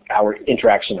our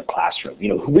interaction in the classroom.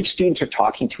 Which students are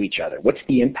talking to each other? What's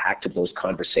the impact of those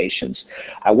conversations?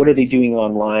 What are they doing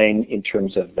online in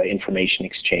terms of information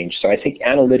exchange? So I think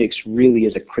analytics really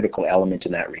is a critical element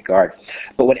in that regard.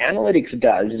 But what analytics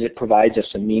does is it provides us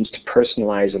a means to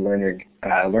personalize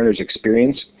a learner's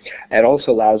experience. It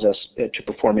also allows us to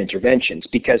perform interventions,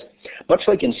 because much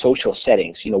like in social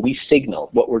settings, we signal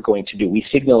what we're going to do. We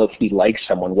signal if we like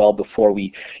someone well before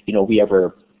we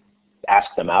ever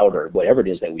ask them out or whatever it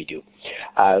is that we do.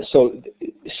 So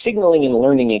signaling and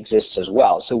learning exists as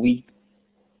well. So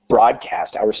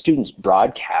our students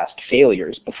broadcast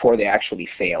failures before they actually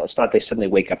fail. It's not they suddenly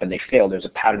wake up and they fail. There's a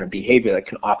pattern of behavior that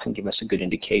can often give us a good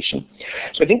indication.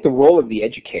 So I think the role of the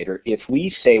educator, if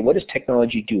we say, what does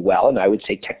technology do well? And I would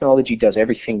say technology does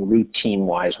everything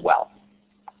routine-wise well.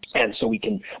 And so we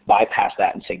can bypass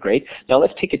that and say, great, now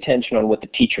let's take attention on what the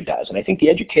teacher does. And I think the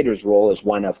educator's role is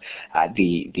one of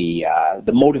the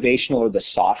motivational or the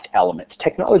soft elements.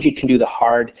 Technology can do the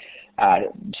hard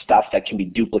stuff that can be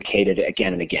duplicated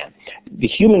again and again. The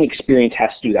human experience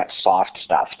has to do that soft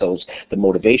stuff, the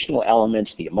motivational elements,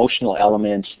 the emotional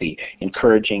elements, the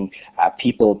encouraging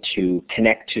people to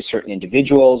connect to certain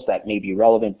individuals that may be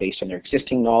relevant based on their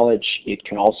existing knowledge. It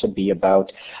can also be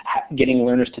about getting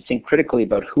learners to think critically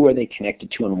about who are they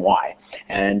connected to and why.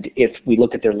 And if we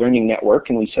look at their learning network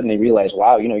and we suddenly realize,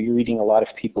 wow, you're reading a lot of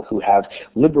people who have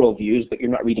liberal views, but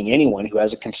you're not reading anyone who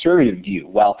has a conservative view.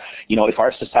 Well, if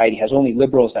our society has only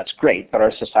liberals, that's great, but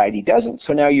our society doesn't,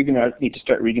 so now you're going to need to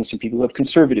start reading some people who have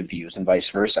conservative views and vice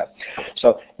versa.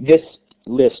 So this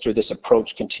list or this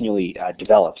approach continually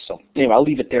develops. So anyway, I'll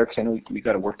leave it there because I know we've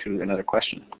got to work through another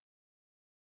question.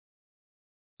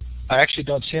 I actually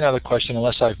don't see another question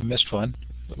unless I've missed one.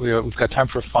 We've got time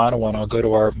for a final one. I'll go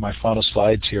to my final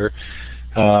slides here.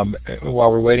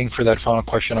 While we're waiting for that final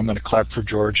question, I'm going to clap for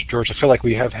George. George, I feel like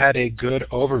we have had a good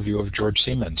overview of George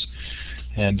Siemens.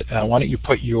 And why don't you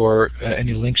put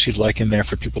any links you'd like in there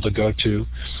for people to go to.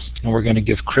 And we're going to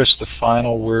give Chris the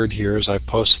final word here as I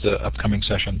post the upcoming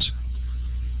sessions.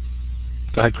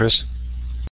 Go ahead, Chris.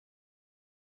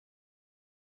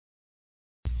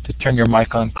 To turn your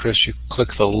mic on, Chris, you click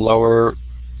the lower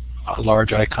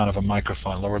large icon of a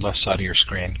microphone, lower left side of your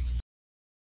screen.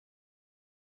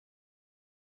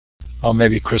 Oh,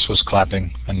 maybe Chris was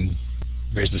clapping and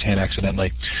raised his hand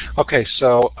accidentally. Okay,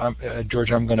 so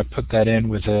George, I'm going to put that in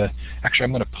with actually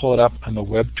I'm going to pull it up on the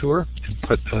web tour and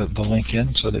put the link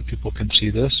in so that people can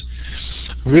see this.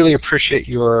 Really appreciate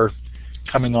your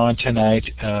coming on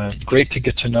tonight. Great to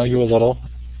get to know you a little.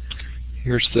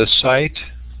 Here's the site,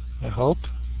 I hope.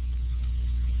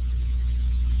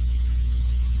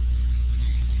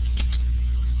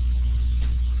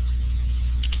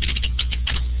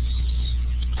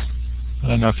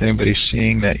 know if anybody's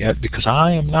seeing that yet, because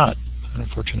I am not,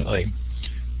 unfortunately.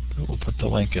 But we'll put the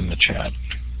link in the chat.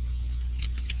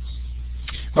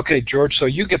 Okay, George, so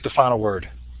you get the final word.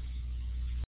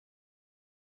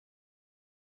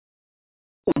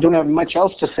 I don't have much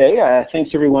else to say.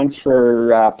 Thanks everyone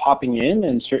for popping in,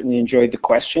 and certainly enjoyed the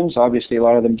questions. Obviously a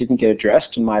lot of them didn't get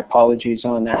addressed, and my apologies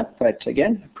on that. But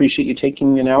again, appreciate you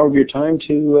taking an hour of your time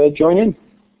to join in.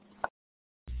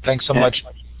 Thanks so much.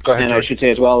 Go ahead, and George. I should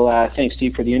say as well, thanks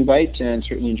Steve for the invite, and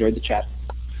certainly enjoyed the chat.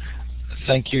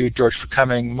 Thank you, George, for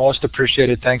coming. Most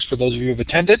appreciated. Thanks for those of you who have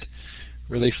attended.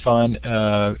 Really fun.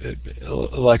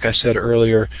 Like I said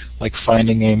earlier, like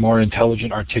finding a more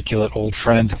intelligent, articulate old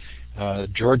friend.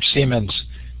 George Siemens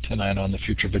tonight on the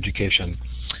Future of Education.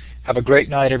 Have a great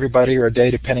night, everybody, or a day,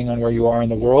 depending on where you are in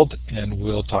the world, and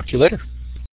we'll talk to you later.